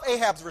 I love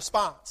Ahab's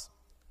response.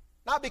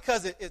 Not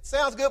because it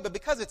sounds good, but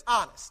because it's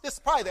honest. This is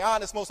probably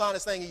the most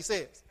honest thing he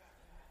says.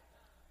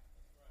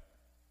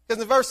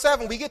 Because in verse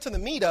 7, we get to the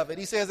meat of it.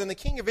 He says, and the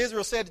king of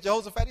Israel said to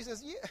Jehoshaphat, he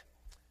says, yeah,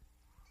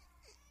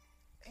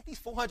 ain't these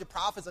 400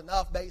 prophets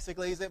enough,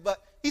 basically? He said,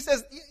 but he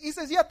says,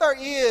 yet there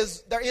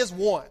is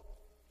one.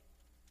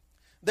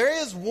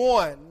 There is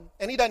one,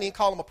 and he doesn't even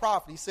call him a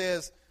prophet. He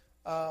says,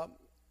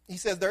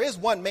 there is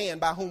one man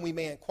by whom we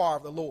may inquire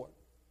of the Lord,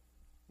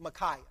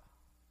 Micaiah,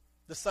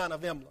 the son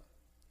of Imlah.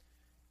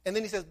 And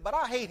then he says, but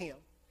I hate him.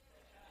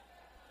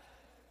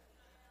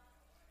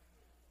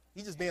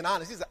 He's just being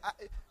honest. He said,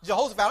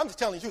 Jehoshaphat, I'm just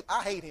telling you the truth.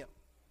 I hate him.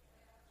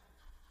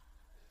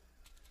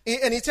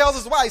 And he tells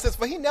us why. He says,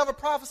 for he never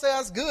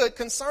prophesies good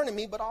concerning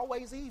me, but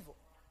always evil.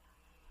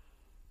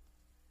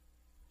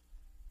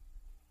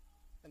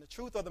 And the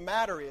truth of the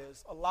matter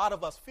is, a lot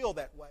of us feel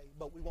that way,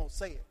 but we won't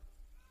say it.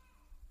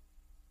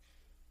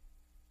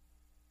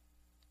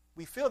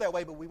 We feel that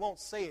way, but we won't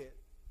say it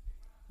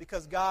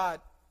because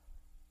God's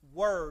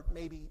word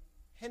maybe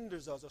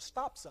hinders us or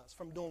stops us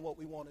from doing what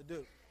we want to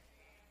do.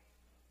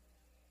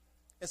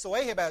 And so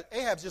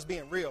Ahab's just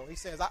being real. He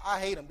says, I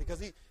hate him because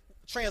he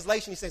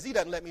says he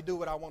doesn't let me do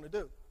what I want to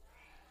do.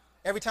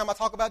 Every time I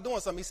talk about doing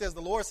something, he says,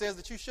 the Lord says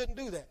that you shouldn't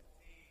do that.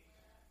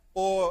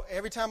 Or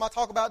every time I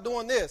talk about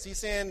doing this, he's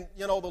saying,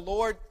 the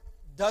Lord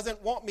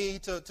doesn't want me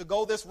to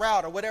go this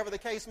route or whatever the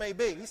case may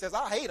be. He says,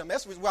 I hate him.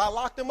 That's why I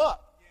locked him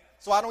up.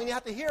 So I don't even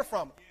have to hear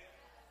from him.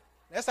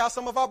 That's how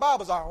some of our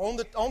Bibles are, on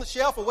the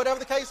shelf or whatever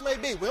the case may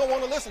be. We don't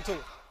want to listen to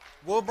it.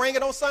 We'll bring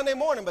it on Sunday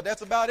morning, but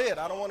that's about it.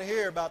 I don't want to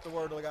hear about the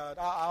word of God.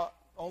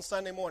 On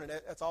Sunday morning,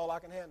 that's all I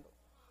can handle.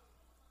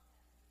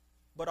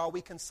 But are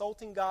we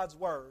consulting God's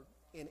word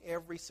in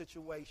every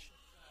situation?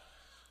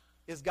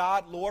 Is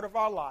God Lord of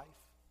our life,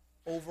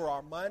 over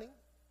our money,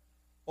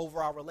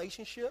 over our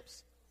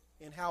relationships,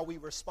 in how we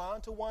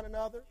respond to one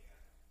another?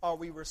 Are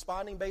we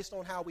responding based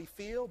on how we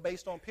feel,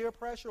 based on peer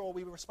pressure, or are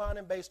we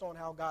responding based on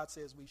how God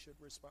says we should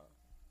respond?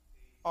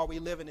 Are we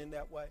living in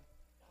that way?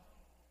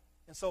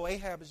 And so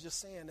Ahab is just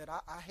saying that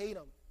I hate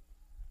him.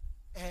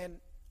 And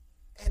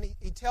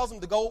he tells him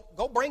to go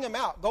bring him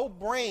out. Go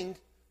bring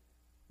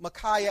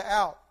Micaiah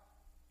out.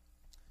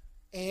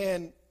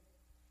 And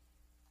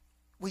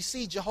we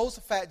see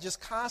Jehoshaphat just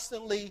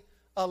constantly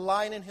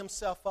aligning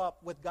himself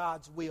up with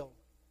God's will.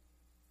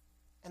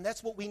 And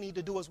that's what we need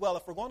to do as well.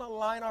 If we're going to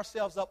align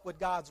ourselves up with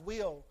God's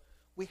will,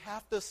 we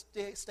have to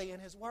stay in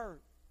his word.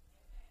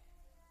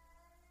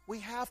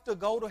 We have to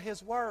go to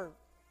his word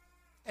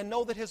and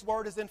know that his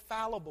word is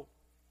infallible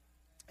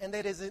and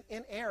that it is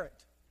inerrant.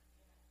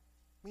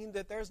 Meaning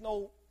that there's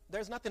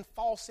nothing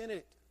false in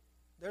it.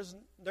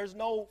 There's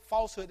no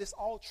falsehood. It's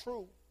all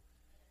true.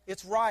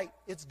 It's right.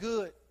 It's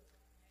good.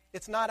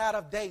 It's not out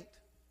of date.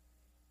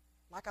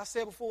 Like I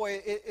said before,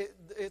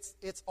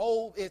 it's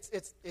old.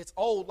 It's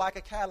old like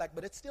a Cadillac,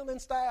 but it's still in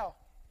style.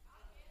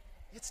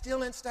 It's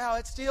still in style.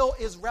 It still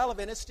is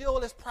relevant. It still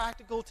is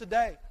practical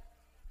today.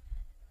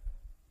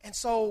 And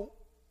so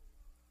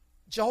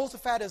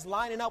Jehoshaphat is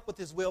lining up with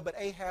his will, but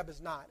Ahab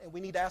is not. And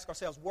we need to ask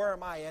ourselves, where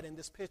am I at in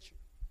this picture?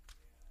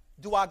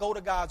 Do I go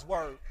to God's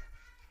word?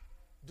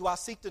 Do I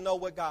seek to know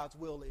what God's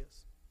will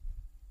is?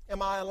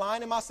 Am I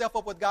aligning myself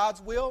up with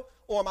God's will,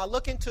 or am I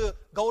looking to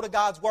go to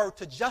God's word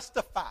to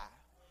justify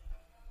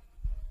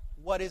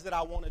what is it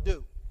I want to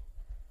do?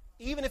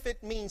 Even if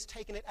it means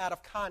taking it out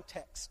of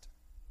context.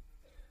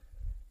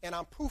 And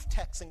I'm proof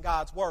texting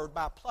God's word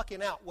by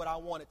plucking out what I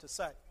want it to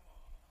say.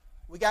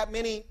 We got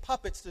many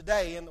puppets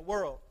today in the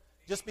world.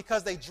 Just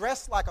because they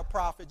dress like a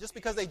prophet, just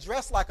because they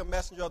dress like a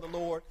messenger of the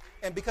Lord,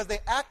 and because they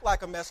act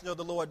like a messenger of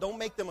the Lord, don't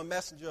make them a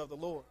messenger of the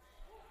Lord.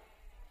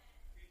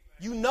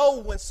 You know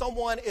when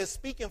someone is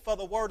speaking for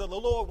the word of the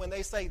Lord when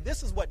they say,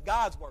 this is what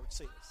God's word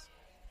says.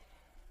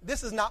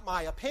 This is not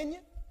my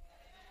opinion.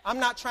 I'm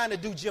not trying to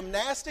do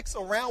gymnastics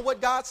around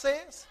what God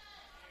says.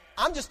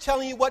 I'm just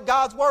telling you what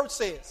God's word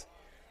says.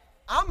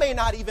 I may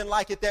not even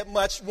like it that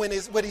much when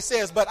it's what he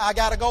says, but I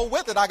got to go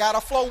with it. I got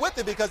to flow with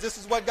it because this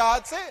is what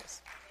God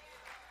says.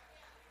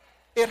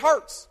 It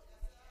hurts.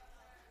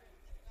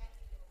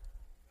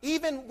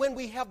 Even when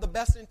we have the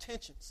best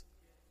intentions.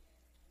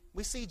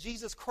 We see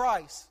Jesus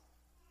Christ.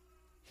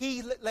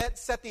 He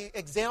set the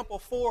example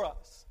for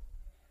us.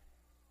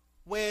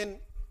 When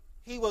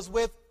he was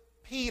with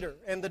Peter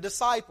and the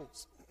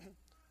disciples,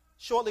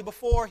 shortly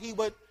before he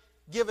would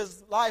give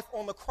his life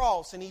on the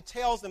cross, and he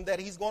tells them that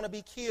he's going to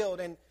be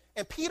killed. And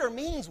Peter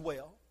means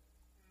well.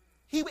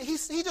 He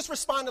just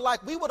responded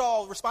like we would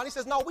all respond. He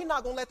says, no, we're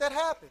not going to let that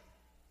happen.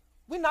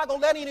 We're not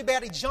going to let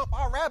anybody jump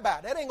our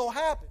rabbi. That ain't going to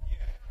happen.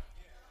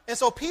 And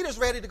so Peter's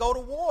ready to go to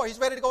war. He's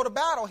ready to go to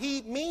battle.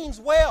 He means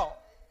well.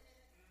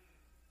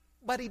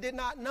 But he did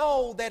not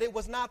know that it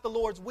was not the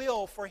Lord's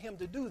will for him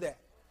to do that.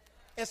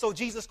 And so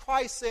Jesus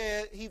Christ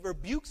said, he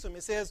rebukes him.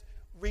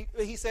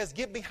 He says,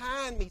 get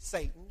behind me,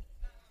 Satan.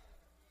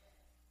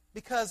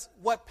 Because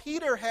what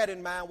Peter had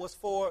in mind was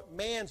for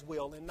man's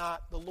will and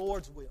not the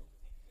Lord's will.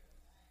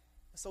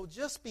 So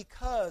just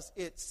because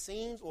it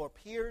seems or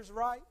appears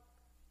right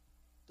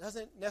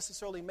doesn't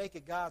necessarily make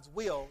it God's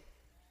will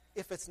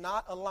if it's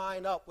not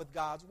aligned up with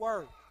God's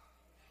word.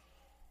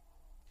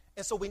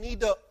 And so we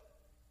need to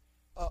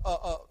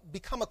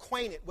become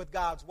acquainted with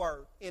God's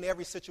word in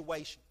every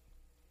situation.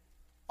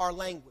 Our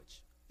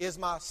language, is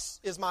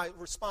my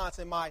response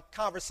in my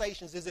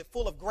conversations, is it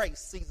full of grace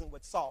seasoned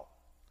with salt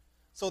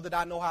so that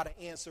I know how to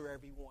answer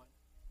everyone?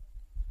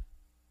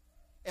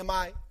 Am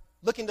I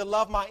looking to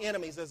love my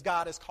enemies as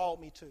God has called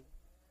me to?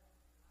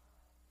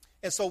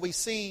 And so we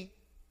see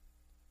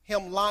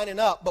him lining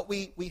up, but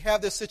we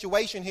have this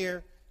situation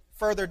here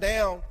further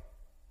down.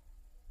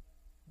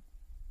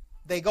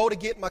 They go to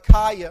get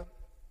Micaiah,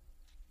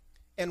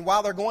 and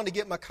while they're going to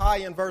get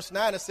Micaiah, in verse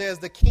 9 it says,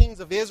 the kings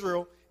of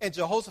Israel and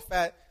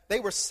Jehoshaphat, They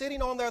were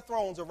sitting on their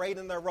thrones arrayed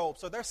in their robes.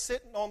 So they're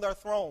sitting on their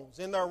thrones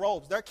in their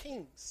robes. They're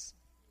kings.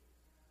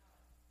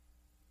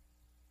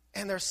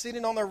 And they're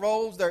sitting on their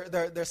robes.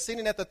 They're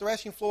sitting at the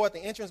threshing floor at the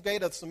entrance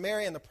gate of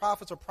Samaria, and the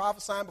prophets are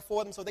prophesying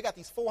before them. So they got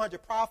these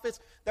 400 prophets.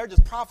 They're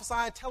just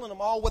prophesying, telling them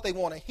all what they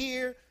want to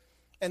hear.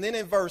 And then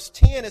in verse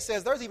 10, it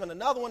says, there's even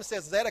another one that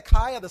says,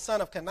 Zedekiah, the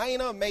son of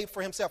Kenana, made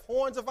for himself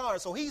horns of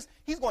iron. So he's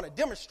going to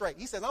demonstrate.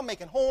 He says, I'm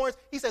making horns.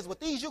 He says, with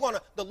these,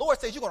 the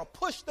Lord says, you're going to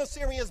push the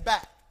Syrians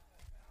back.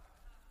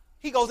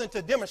 He goes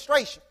into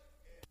demonstration.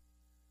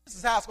 This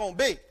is how it's going to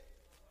be.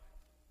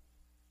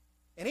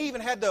 And he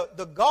even had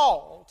the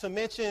gall to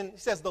mention, he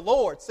says, the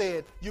Lord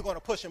said, you're going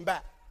to push him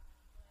back.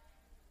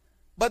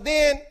 But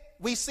then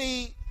we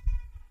see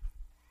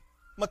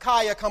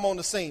Micaiah come on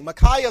the scene.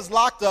 Micaiah's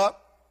locked up.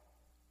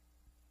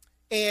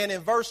 And in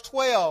verse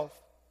 12,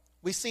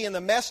 we see, in the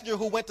messenger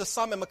who went to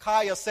summon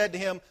Micaiah said to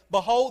him,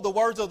 behold, the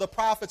words of the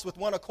prophets with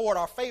one accord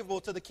are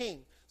favorable to the king.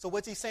 So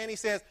what's he saying? He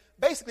says,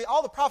 basically,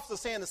 all the prophets are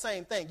saying the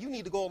same thing. You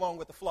need to go along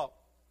with the flow.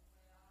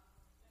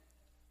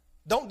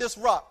 Don't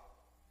disrupt.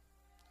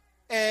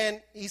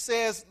 And he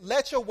says,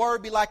 let your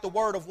word be like the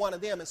word of one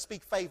of them and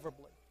speak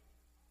favorably.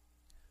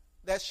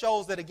 That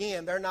shows that,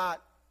 again, they're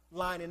not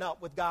lining up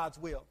with God's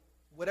will.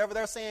 Whatever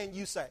they're saying,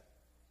 you say.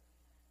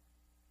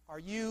 Are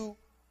you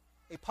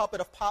a puppet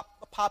of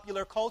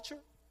popular culture,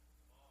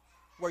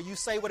 where you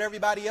say what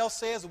everybody else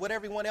says or what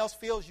everyone else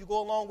feels, you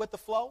go along with the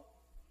flow?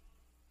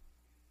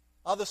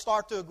 Others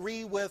start to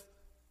agree with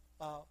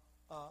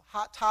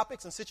hot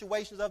topics and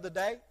situations of the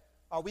day.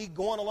 Are we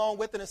going along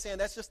with it and saying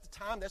that's just the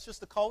time, that's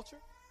just the culture?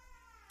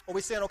 Or are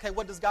we saying, okay,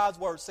 what does God's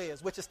word say,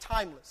 which is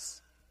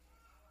timeless?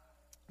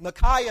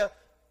 Micaiah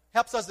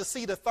helps us to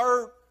see the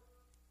third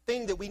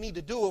thing that we need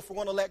to do if we're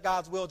going to let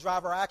God's will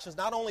drive our actions.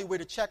 Not only we're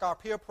to check our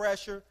peer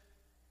pressure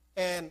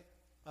and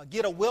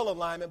get a will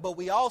alignment, but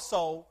we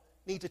also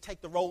need to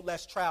take the road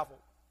less traveled.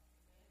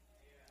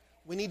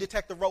 We need to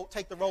take the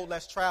road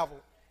less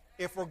traveled.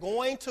 If we're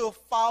going to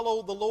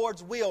follow the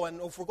Lord's will, and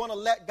if we're going to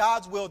let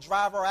God's will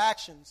drive our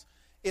actions,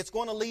 it's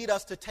going to lead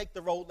us to take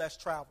the road less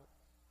traveled.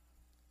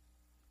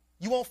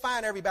 You won't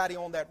find everybody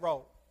on that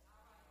road.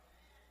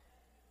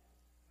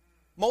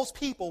 Most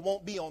people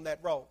won't be on that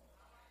road.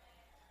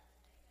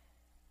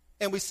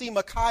 And we see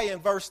Micaiah in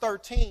verse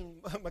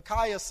 13.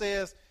 Micaiah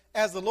says,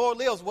 as the Lord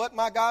lives, what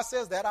my God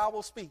says, that I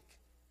will speak.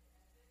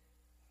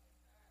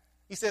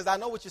 He says, I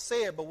know what you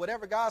said, but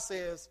whatever God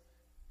says,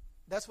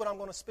 that's what I'm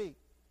going to speak.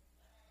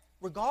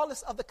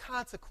 Regardless of the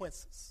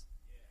consequences.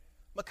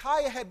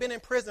 Micaiah had been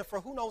in prison for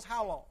who knows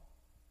how long.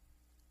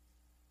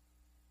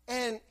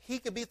 And he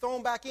could be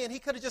thrown back in. He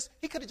could have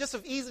just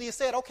have easily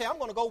said, okay, I'm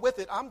going to go with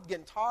it. I'm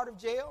getting tired of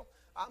jail.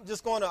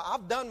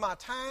 I've done my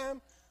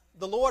time.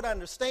 The Lord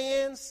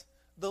understands.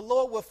 The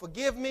Lord will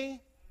forgive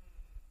me.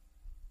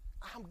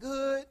 I'm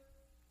good.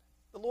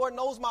 The Lord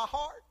knows my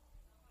heart.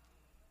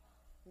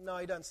 No,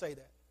 he doesn't say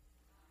that.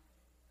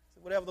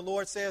 Whatever the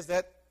Lord says,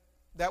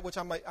 that which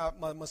I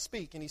must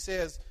speak. And he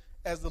says,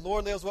 as the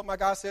Lord lives, what my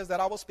God says,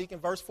 that I will speak. In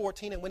verse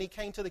 14, and when he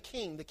came to the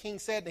king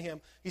said to him,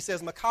 he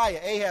says,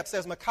 Micaiah, Ahab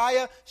says,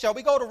 Micaiah, shall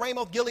we go to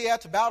Ramoth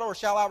Gilead to battle, or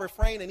shall I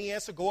refrain? And he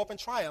answered, go up in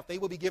triumph. They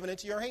will be given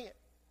into your hand.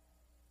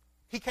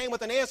 He came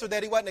with an answer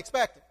that he wasn't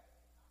expecting,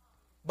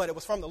 but it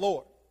was from the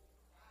Lord.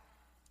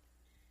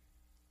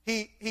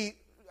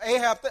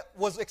 Ahab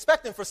was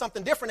expecting for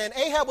something different, and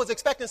Ahab was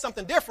expecting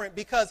something different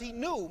because he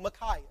knew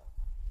Micaiah.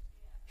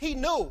 He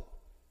knew.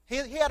 He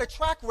had a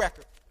track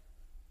record.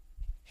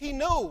 He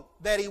knew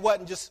that he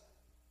wasn't just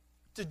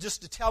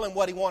to tell him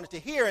what he wanted to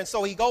hear. And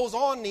so he goes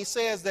on and he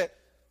says that,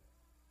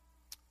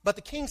 but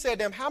the king said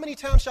to him, how many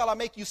times shall I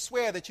make you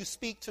swear that you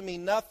speak to me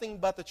nothing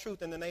but the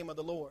truth in the name of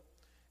the Lord?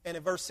 And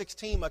in verse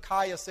 16,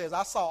 Micaiah says,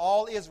 I saw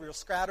all Israel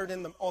scattered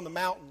on the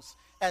mountains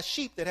as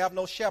sheep that have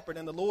no shepherd.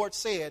 And the Lord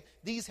said,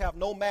 these have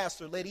no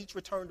master. Let each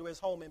return to his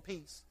home in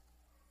peace.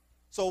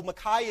 So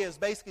Micaiah is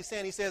basically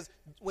saying,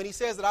 when he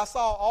says that I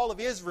saw all of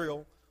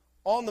Israel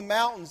on the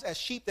mountains as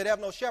sheep that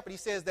have no shepherd, he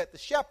says that the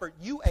shepherd,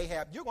 you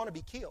Ahab, you're going to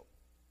be killed.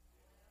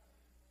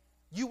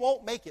 You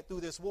won't make it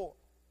through this war.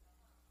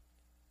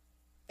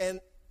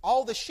 And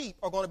all the sheep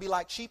are going to be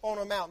like sheep on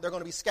a mountain. They're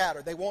going to be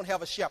scattered. They won't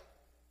have a shepherd.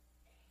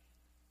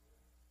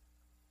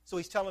 So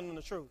he's telling them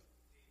the truth.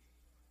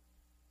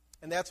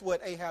 And that's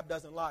what Ahab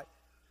doesn't like.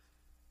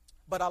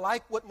 But I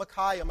like what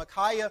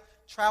Micaiah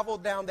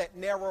traveled down that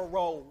narrow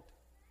road.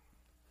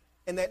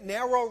 And that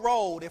narrow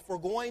road, if we're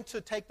going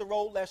to take the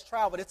road less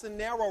traveled, it's a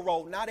narrow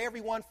road. Not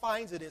everyone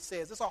finds it, it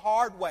says. It's a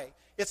hard way.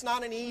 It's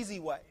not an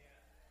easy way.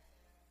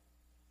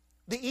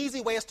 The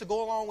easy way is to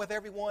go along with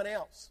everyone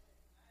else.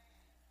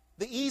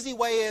 The easy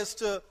way is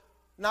to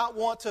not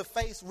want to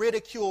face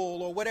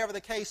ridicule or whatever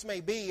the case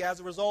may be as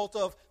a result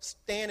of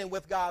standing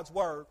with God's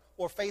word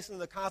or facing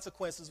the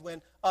consequences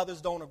when others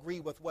don't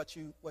agree with what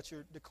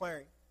you're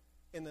declaring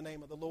in the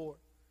name of the Lord.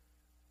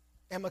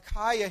 And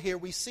Micaiah here,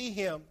 we see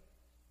him.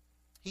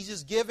 He's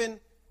just given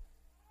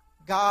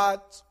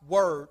God's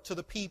word to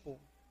the people.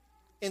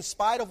 In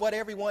spite of what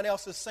everyone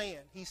else is saying,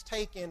 he's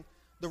taken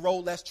the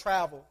road less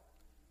traveled.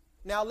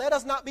 Now, let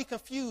us not be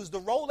confused. The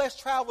road less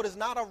traveled is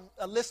not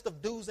a list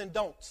of do's and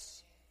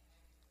don'ts.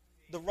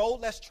 The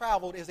road less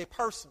traveled is a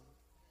person,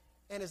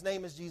 and his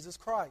name is Jesus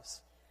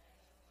Christ.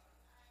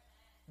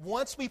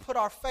 Once we put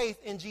our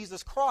faith in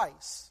Jesus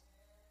Christ,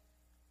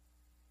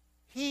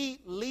 he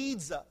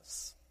leads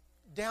us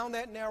down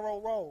that narrow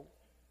road,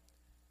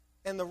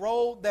 and the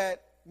road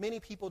that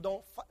many people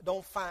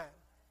don't find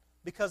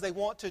because they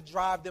want to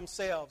drive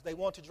themselves. They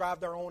want to drive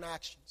their own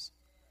actions.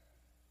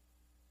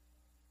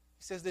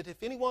 He says that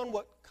if anyone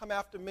would come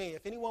after me,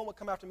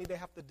 they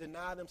have to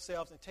deny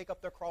themselves and take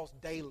up their cross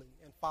daily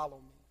and follow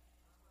me.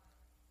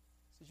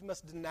 He says you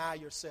must deny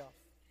yourself.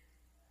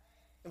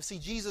 And see,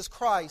 Jesus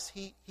Christ,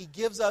 he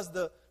gives us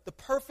the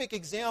perfect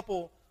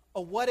example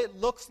of what it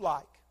looks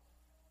like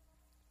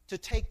to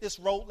take this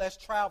road less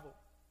traveled.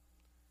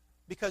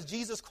 Because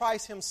Jesus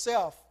Christ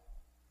himself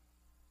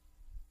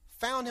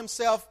found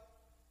himself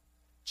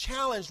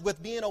challenged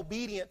with being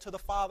obedient to the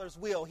Father's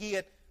will. He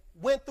had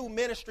went through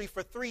ministry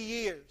for 3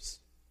 years,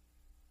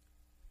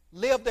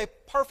 lived a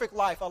perfect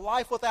life, a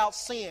life without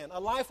sin, a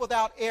life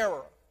without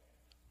error,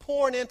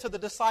 pouring into the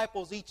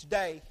disciples each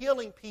day,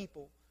 healing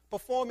people,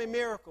 performing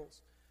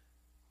miracles,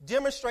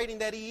 demonstrating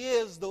that he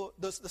is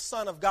the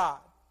Son of God.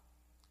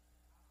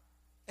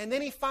 And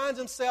then he finds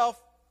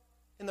himself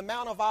in the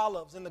Mount of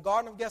Olives, in the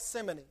Garden of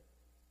Gethsemane,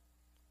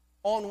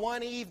 on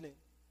one evening.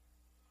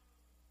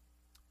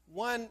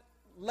 One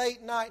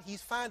late night, he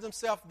finds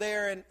himself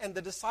there, and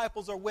the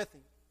disciples are with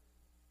him.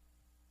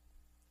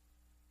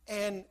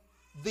 And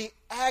the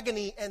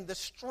agony and the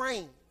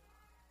strain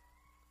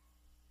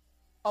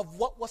of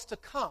what was to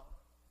come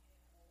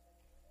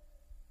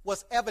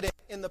was evident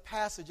in the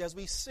passage as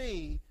we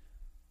see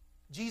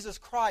Jesus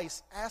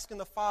Christ asking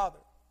the Father,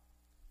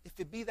 if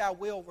it be thy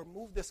will,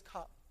 remove this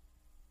cup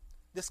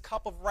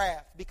of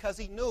wrath, because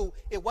he knew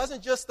it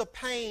wasn't just the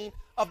pain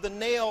of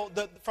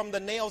from the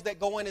nails that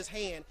go in his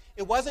hand.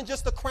 It wasn't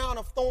just the crown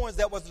of thorns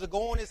that was to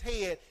go on his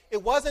head.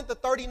 It wasn't the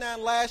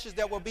 39 lashes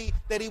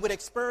that he would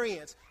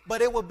experience,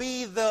 but it would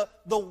be the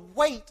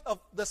weight of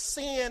the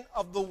sin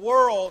of the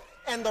world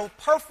and the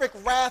perfect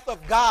wrath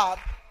of God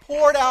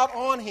poured out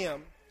on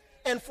him.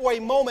 And for a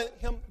moment,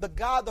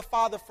 God the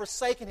Father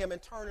forsaking him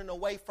and turning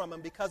away from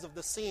him because of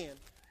the sin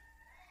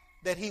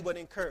that he would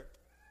incur.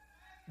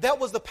 That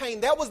was the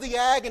pain. That was the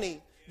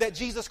agony that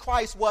Jesus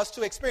Christ was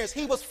to experience.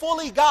 He was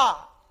fully God,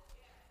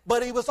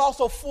 but he was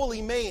also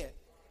fully man.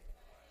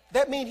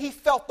 That means he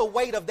felt the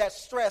weight of that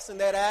stress and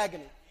that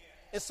agony.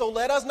 And so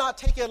let us not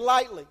take it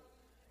lightly.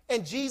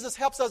 And Jesus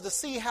helps us to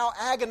see how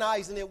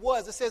agonizing it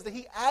was. It says that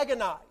he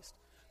agonized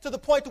to the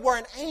point to where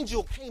an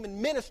angel came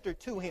and ministered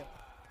to him.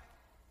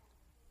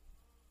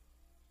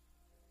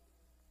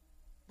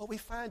 But we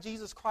find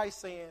Jesus Christ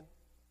saying,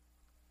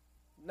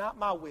 not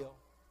my will,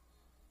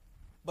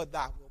 but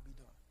thy will be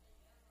done.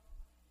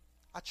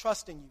 I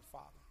trust in you,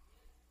 Father.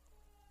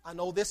 I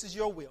know this is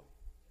your will.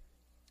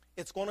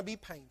 It's going to be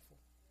painful.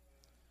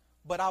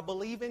 But I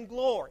believe in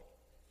glory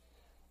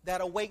that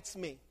awaits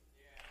me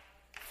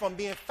from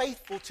being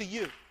faithful to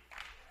you.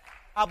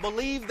 I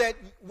believe that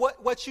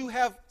what you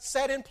have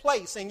set in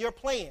place in your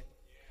plan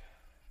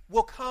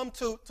will come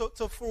to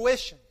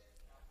fruition.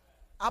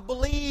 I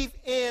believe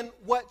in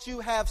what you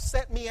have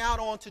set me out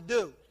on to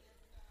do.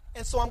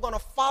 And so I'm going to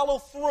follow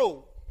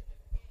through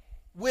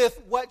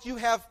with what you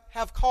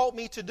have called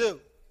me to do.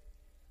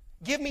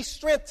 Give me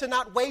strength to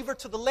not waver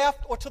to the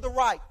left or to the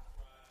right,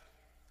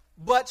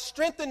 but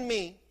strengthen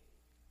me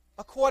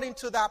according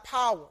to thy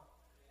power,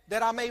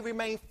 that I may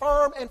remain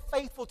firm and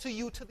faithful to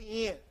you to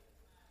the end,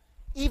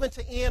 even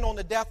to end on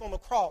the death on the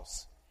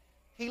cross.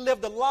 He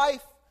lived a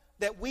life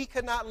that we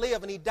could not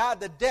live, and he died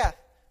the death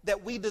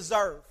that we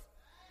deserve,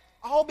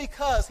 all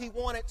because he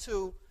wanted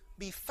to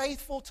be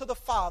faithful to the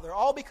Father,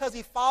 all because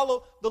he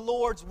followed the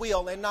Lord's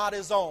will and not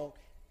his own.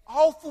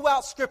 All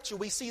throughout Scripture,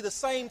 we see the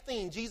same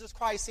thing. Jesus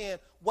Christ saying,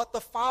 what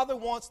the Father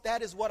wants,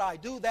 that is what I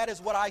do, that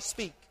is what I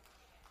speak.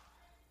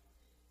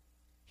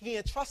 He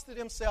entrusted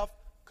himself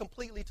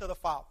completely to the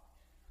Father.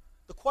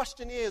 The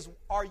question is,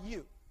 are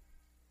you?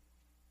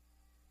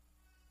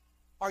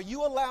 Are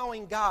you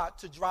allowing God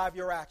to drive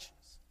your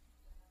actions?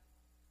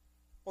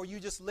 Or are you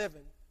just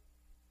living,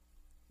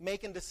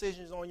 making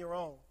decisions on your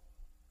own,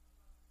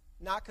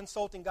 not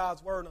consulting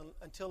God's word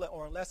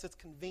unless it's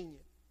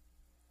convenient?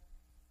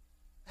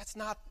 That's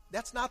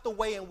not the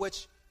way in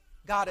which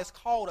God has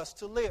called us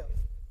to live,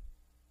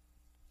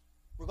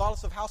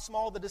 regardless of how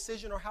small the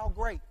decision or how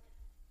great.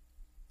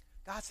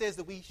 God says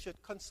that we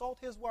should consult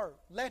his word.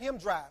 Let him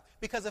drive.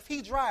 Because if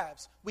he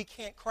drives, we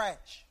can't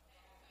crash.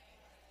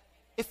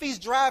 If he's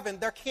driving,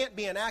 there can't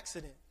be an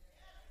accident.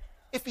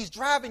 If he's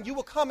driving, you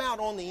will come out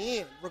on the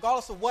end,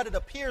 regardless of what it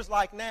appears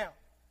like now.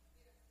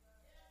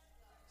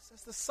 It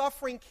says the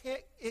suffering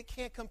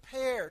can't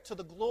compare to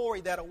the glory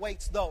that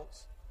awaits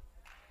those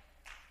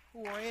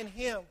who are in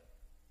him.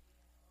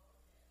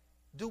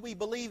 Do we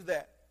believe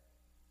that?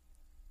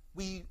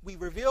 We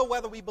reveal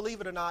whether we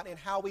believe it or not in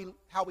how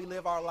we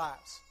live our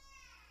lives.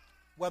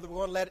 Whether we're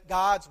going to let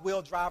God's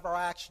will drive our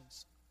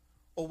actions,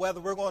 or whether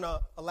we're going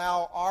to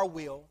allow our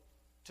will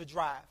to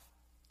drive.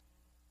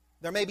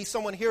 There may be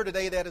someone here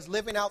today that is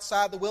living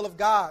outside the will of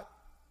God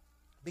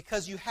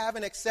because you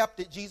haven't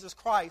accepted Jesus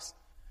Christ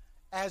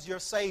as your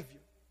Savior.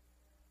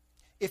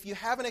 If you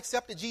haven't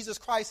accepted Jesus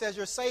Christ as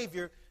your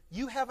Savior,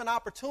 you have an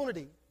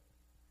opportunity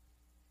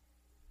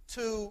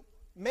to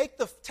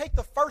take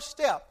the first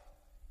step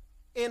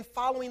in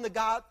following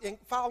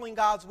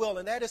God's will,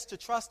 and that is to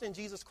trust in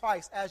Jesus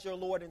Christ as your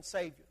Lord and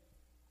Savior.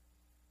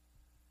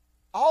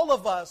 All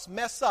of us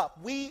mess up.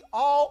 We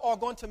all are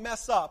going to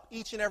mess up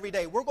each and every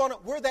day.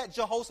 We're that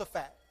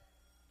Jehoshaphat.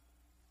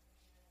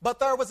 But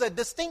there was a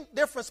distinct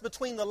difference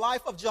between the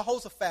life of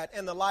Jehoshaphat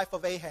and the life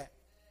of Ahab.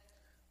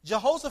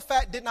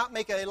 Jehoshaphat did not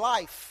make a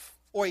life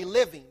or a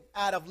living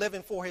out of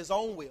living for his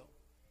own will.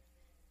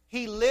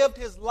 He lived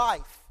his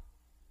life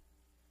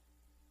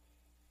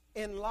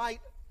in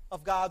light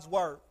of God's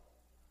word.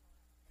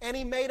 And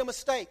he made a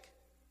mistake.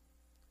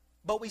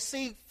 But we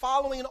see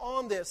following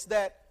on this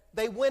that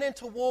they went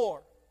into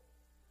war.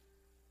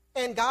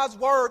 And God's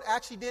word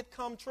actually did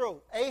come true.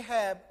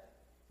 Ahab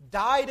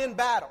died in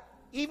battle,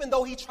 even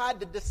though he tried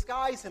to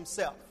disguise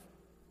himself.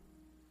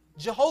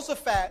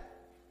 Jehoshaphat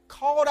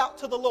called out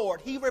to the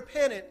Lord. He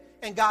repented,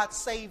 and God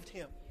saved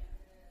him.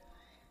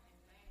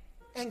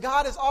 And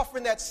God is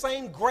offering that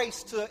same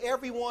grace to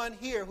everyone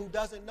here who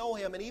doesn't know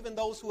him, and even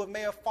those who may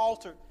have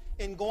faltered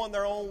in going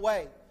their own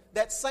way.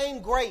 That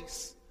same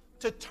grace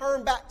to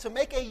turn back, to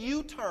make a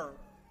U-turn,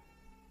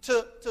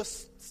 to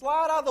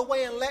slide out of the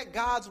way and let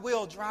God's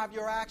will drive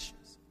your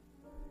actions.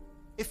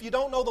 If you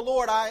don't know the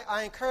Lord,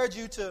 I encourage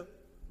you to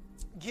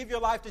give your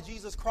life to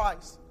Jesus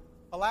Christ.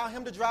 Allow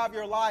him to drive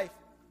your life,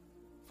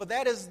 for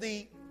that is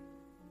the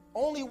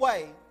only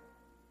way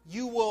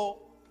your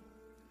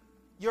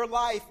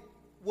life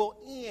will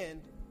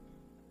end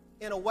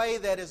in a way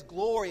that is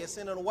glorious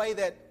and in a way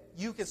that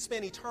you can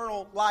spend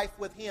eternal life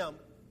with him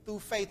through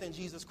faith in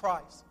Jesus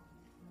Christ.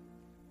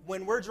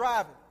 When we're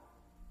driving,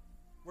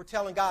 we're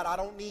telling God, I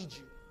don't need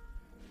you.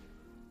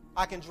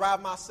 I can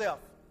drive myself,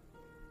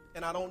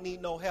 and I don't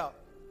need no help.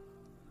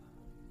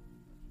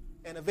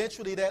 And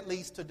eventually that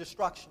leads to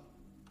destruction.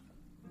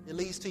 It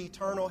leads to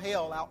eternal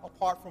hell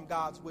apart from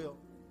God's will.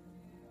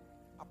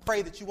 I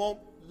pray that you won't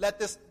let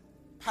this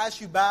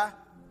pass you by,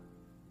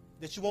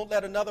 that you won't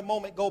let another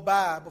moment go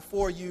by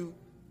before you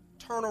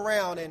turn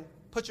around and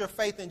put your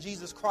faith in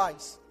Jesus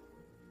Christ.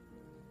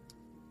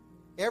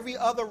 Every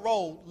other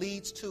road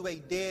leads to a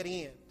dead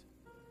end.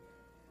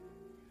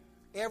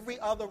 Every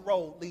other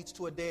road leads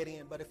to a dead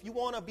end. But if you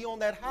want to be on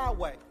that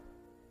highway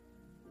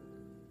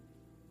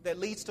that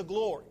leads to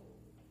glory,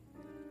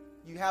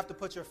 you have to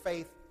put your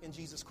faith in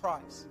Jesus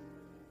Christ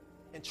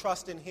and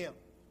trust in him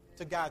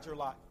to guide your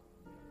life.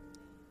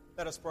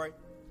 Let us pray.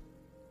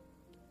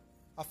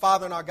 Our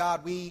Father and our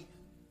God, we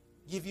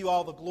give you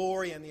all the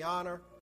glory and the honor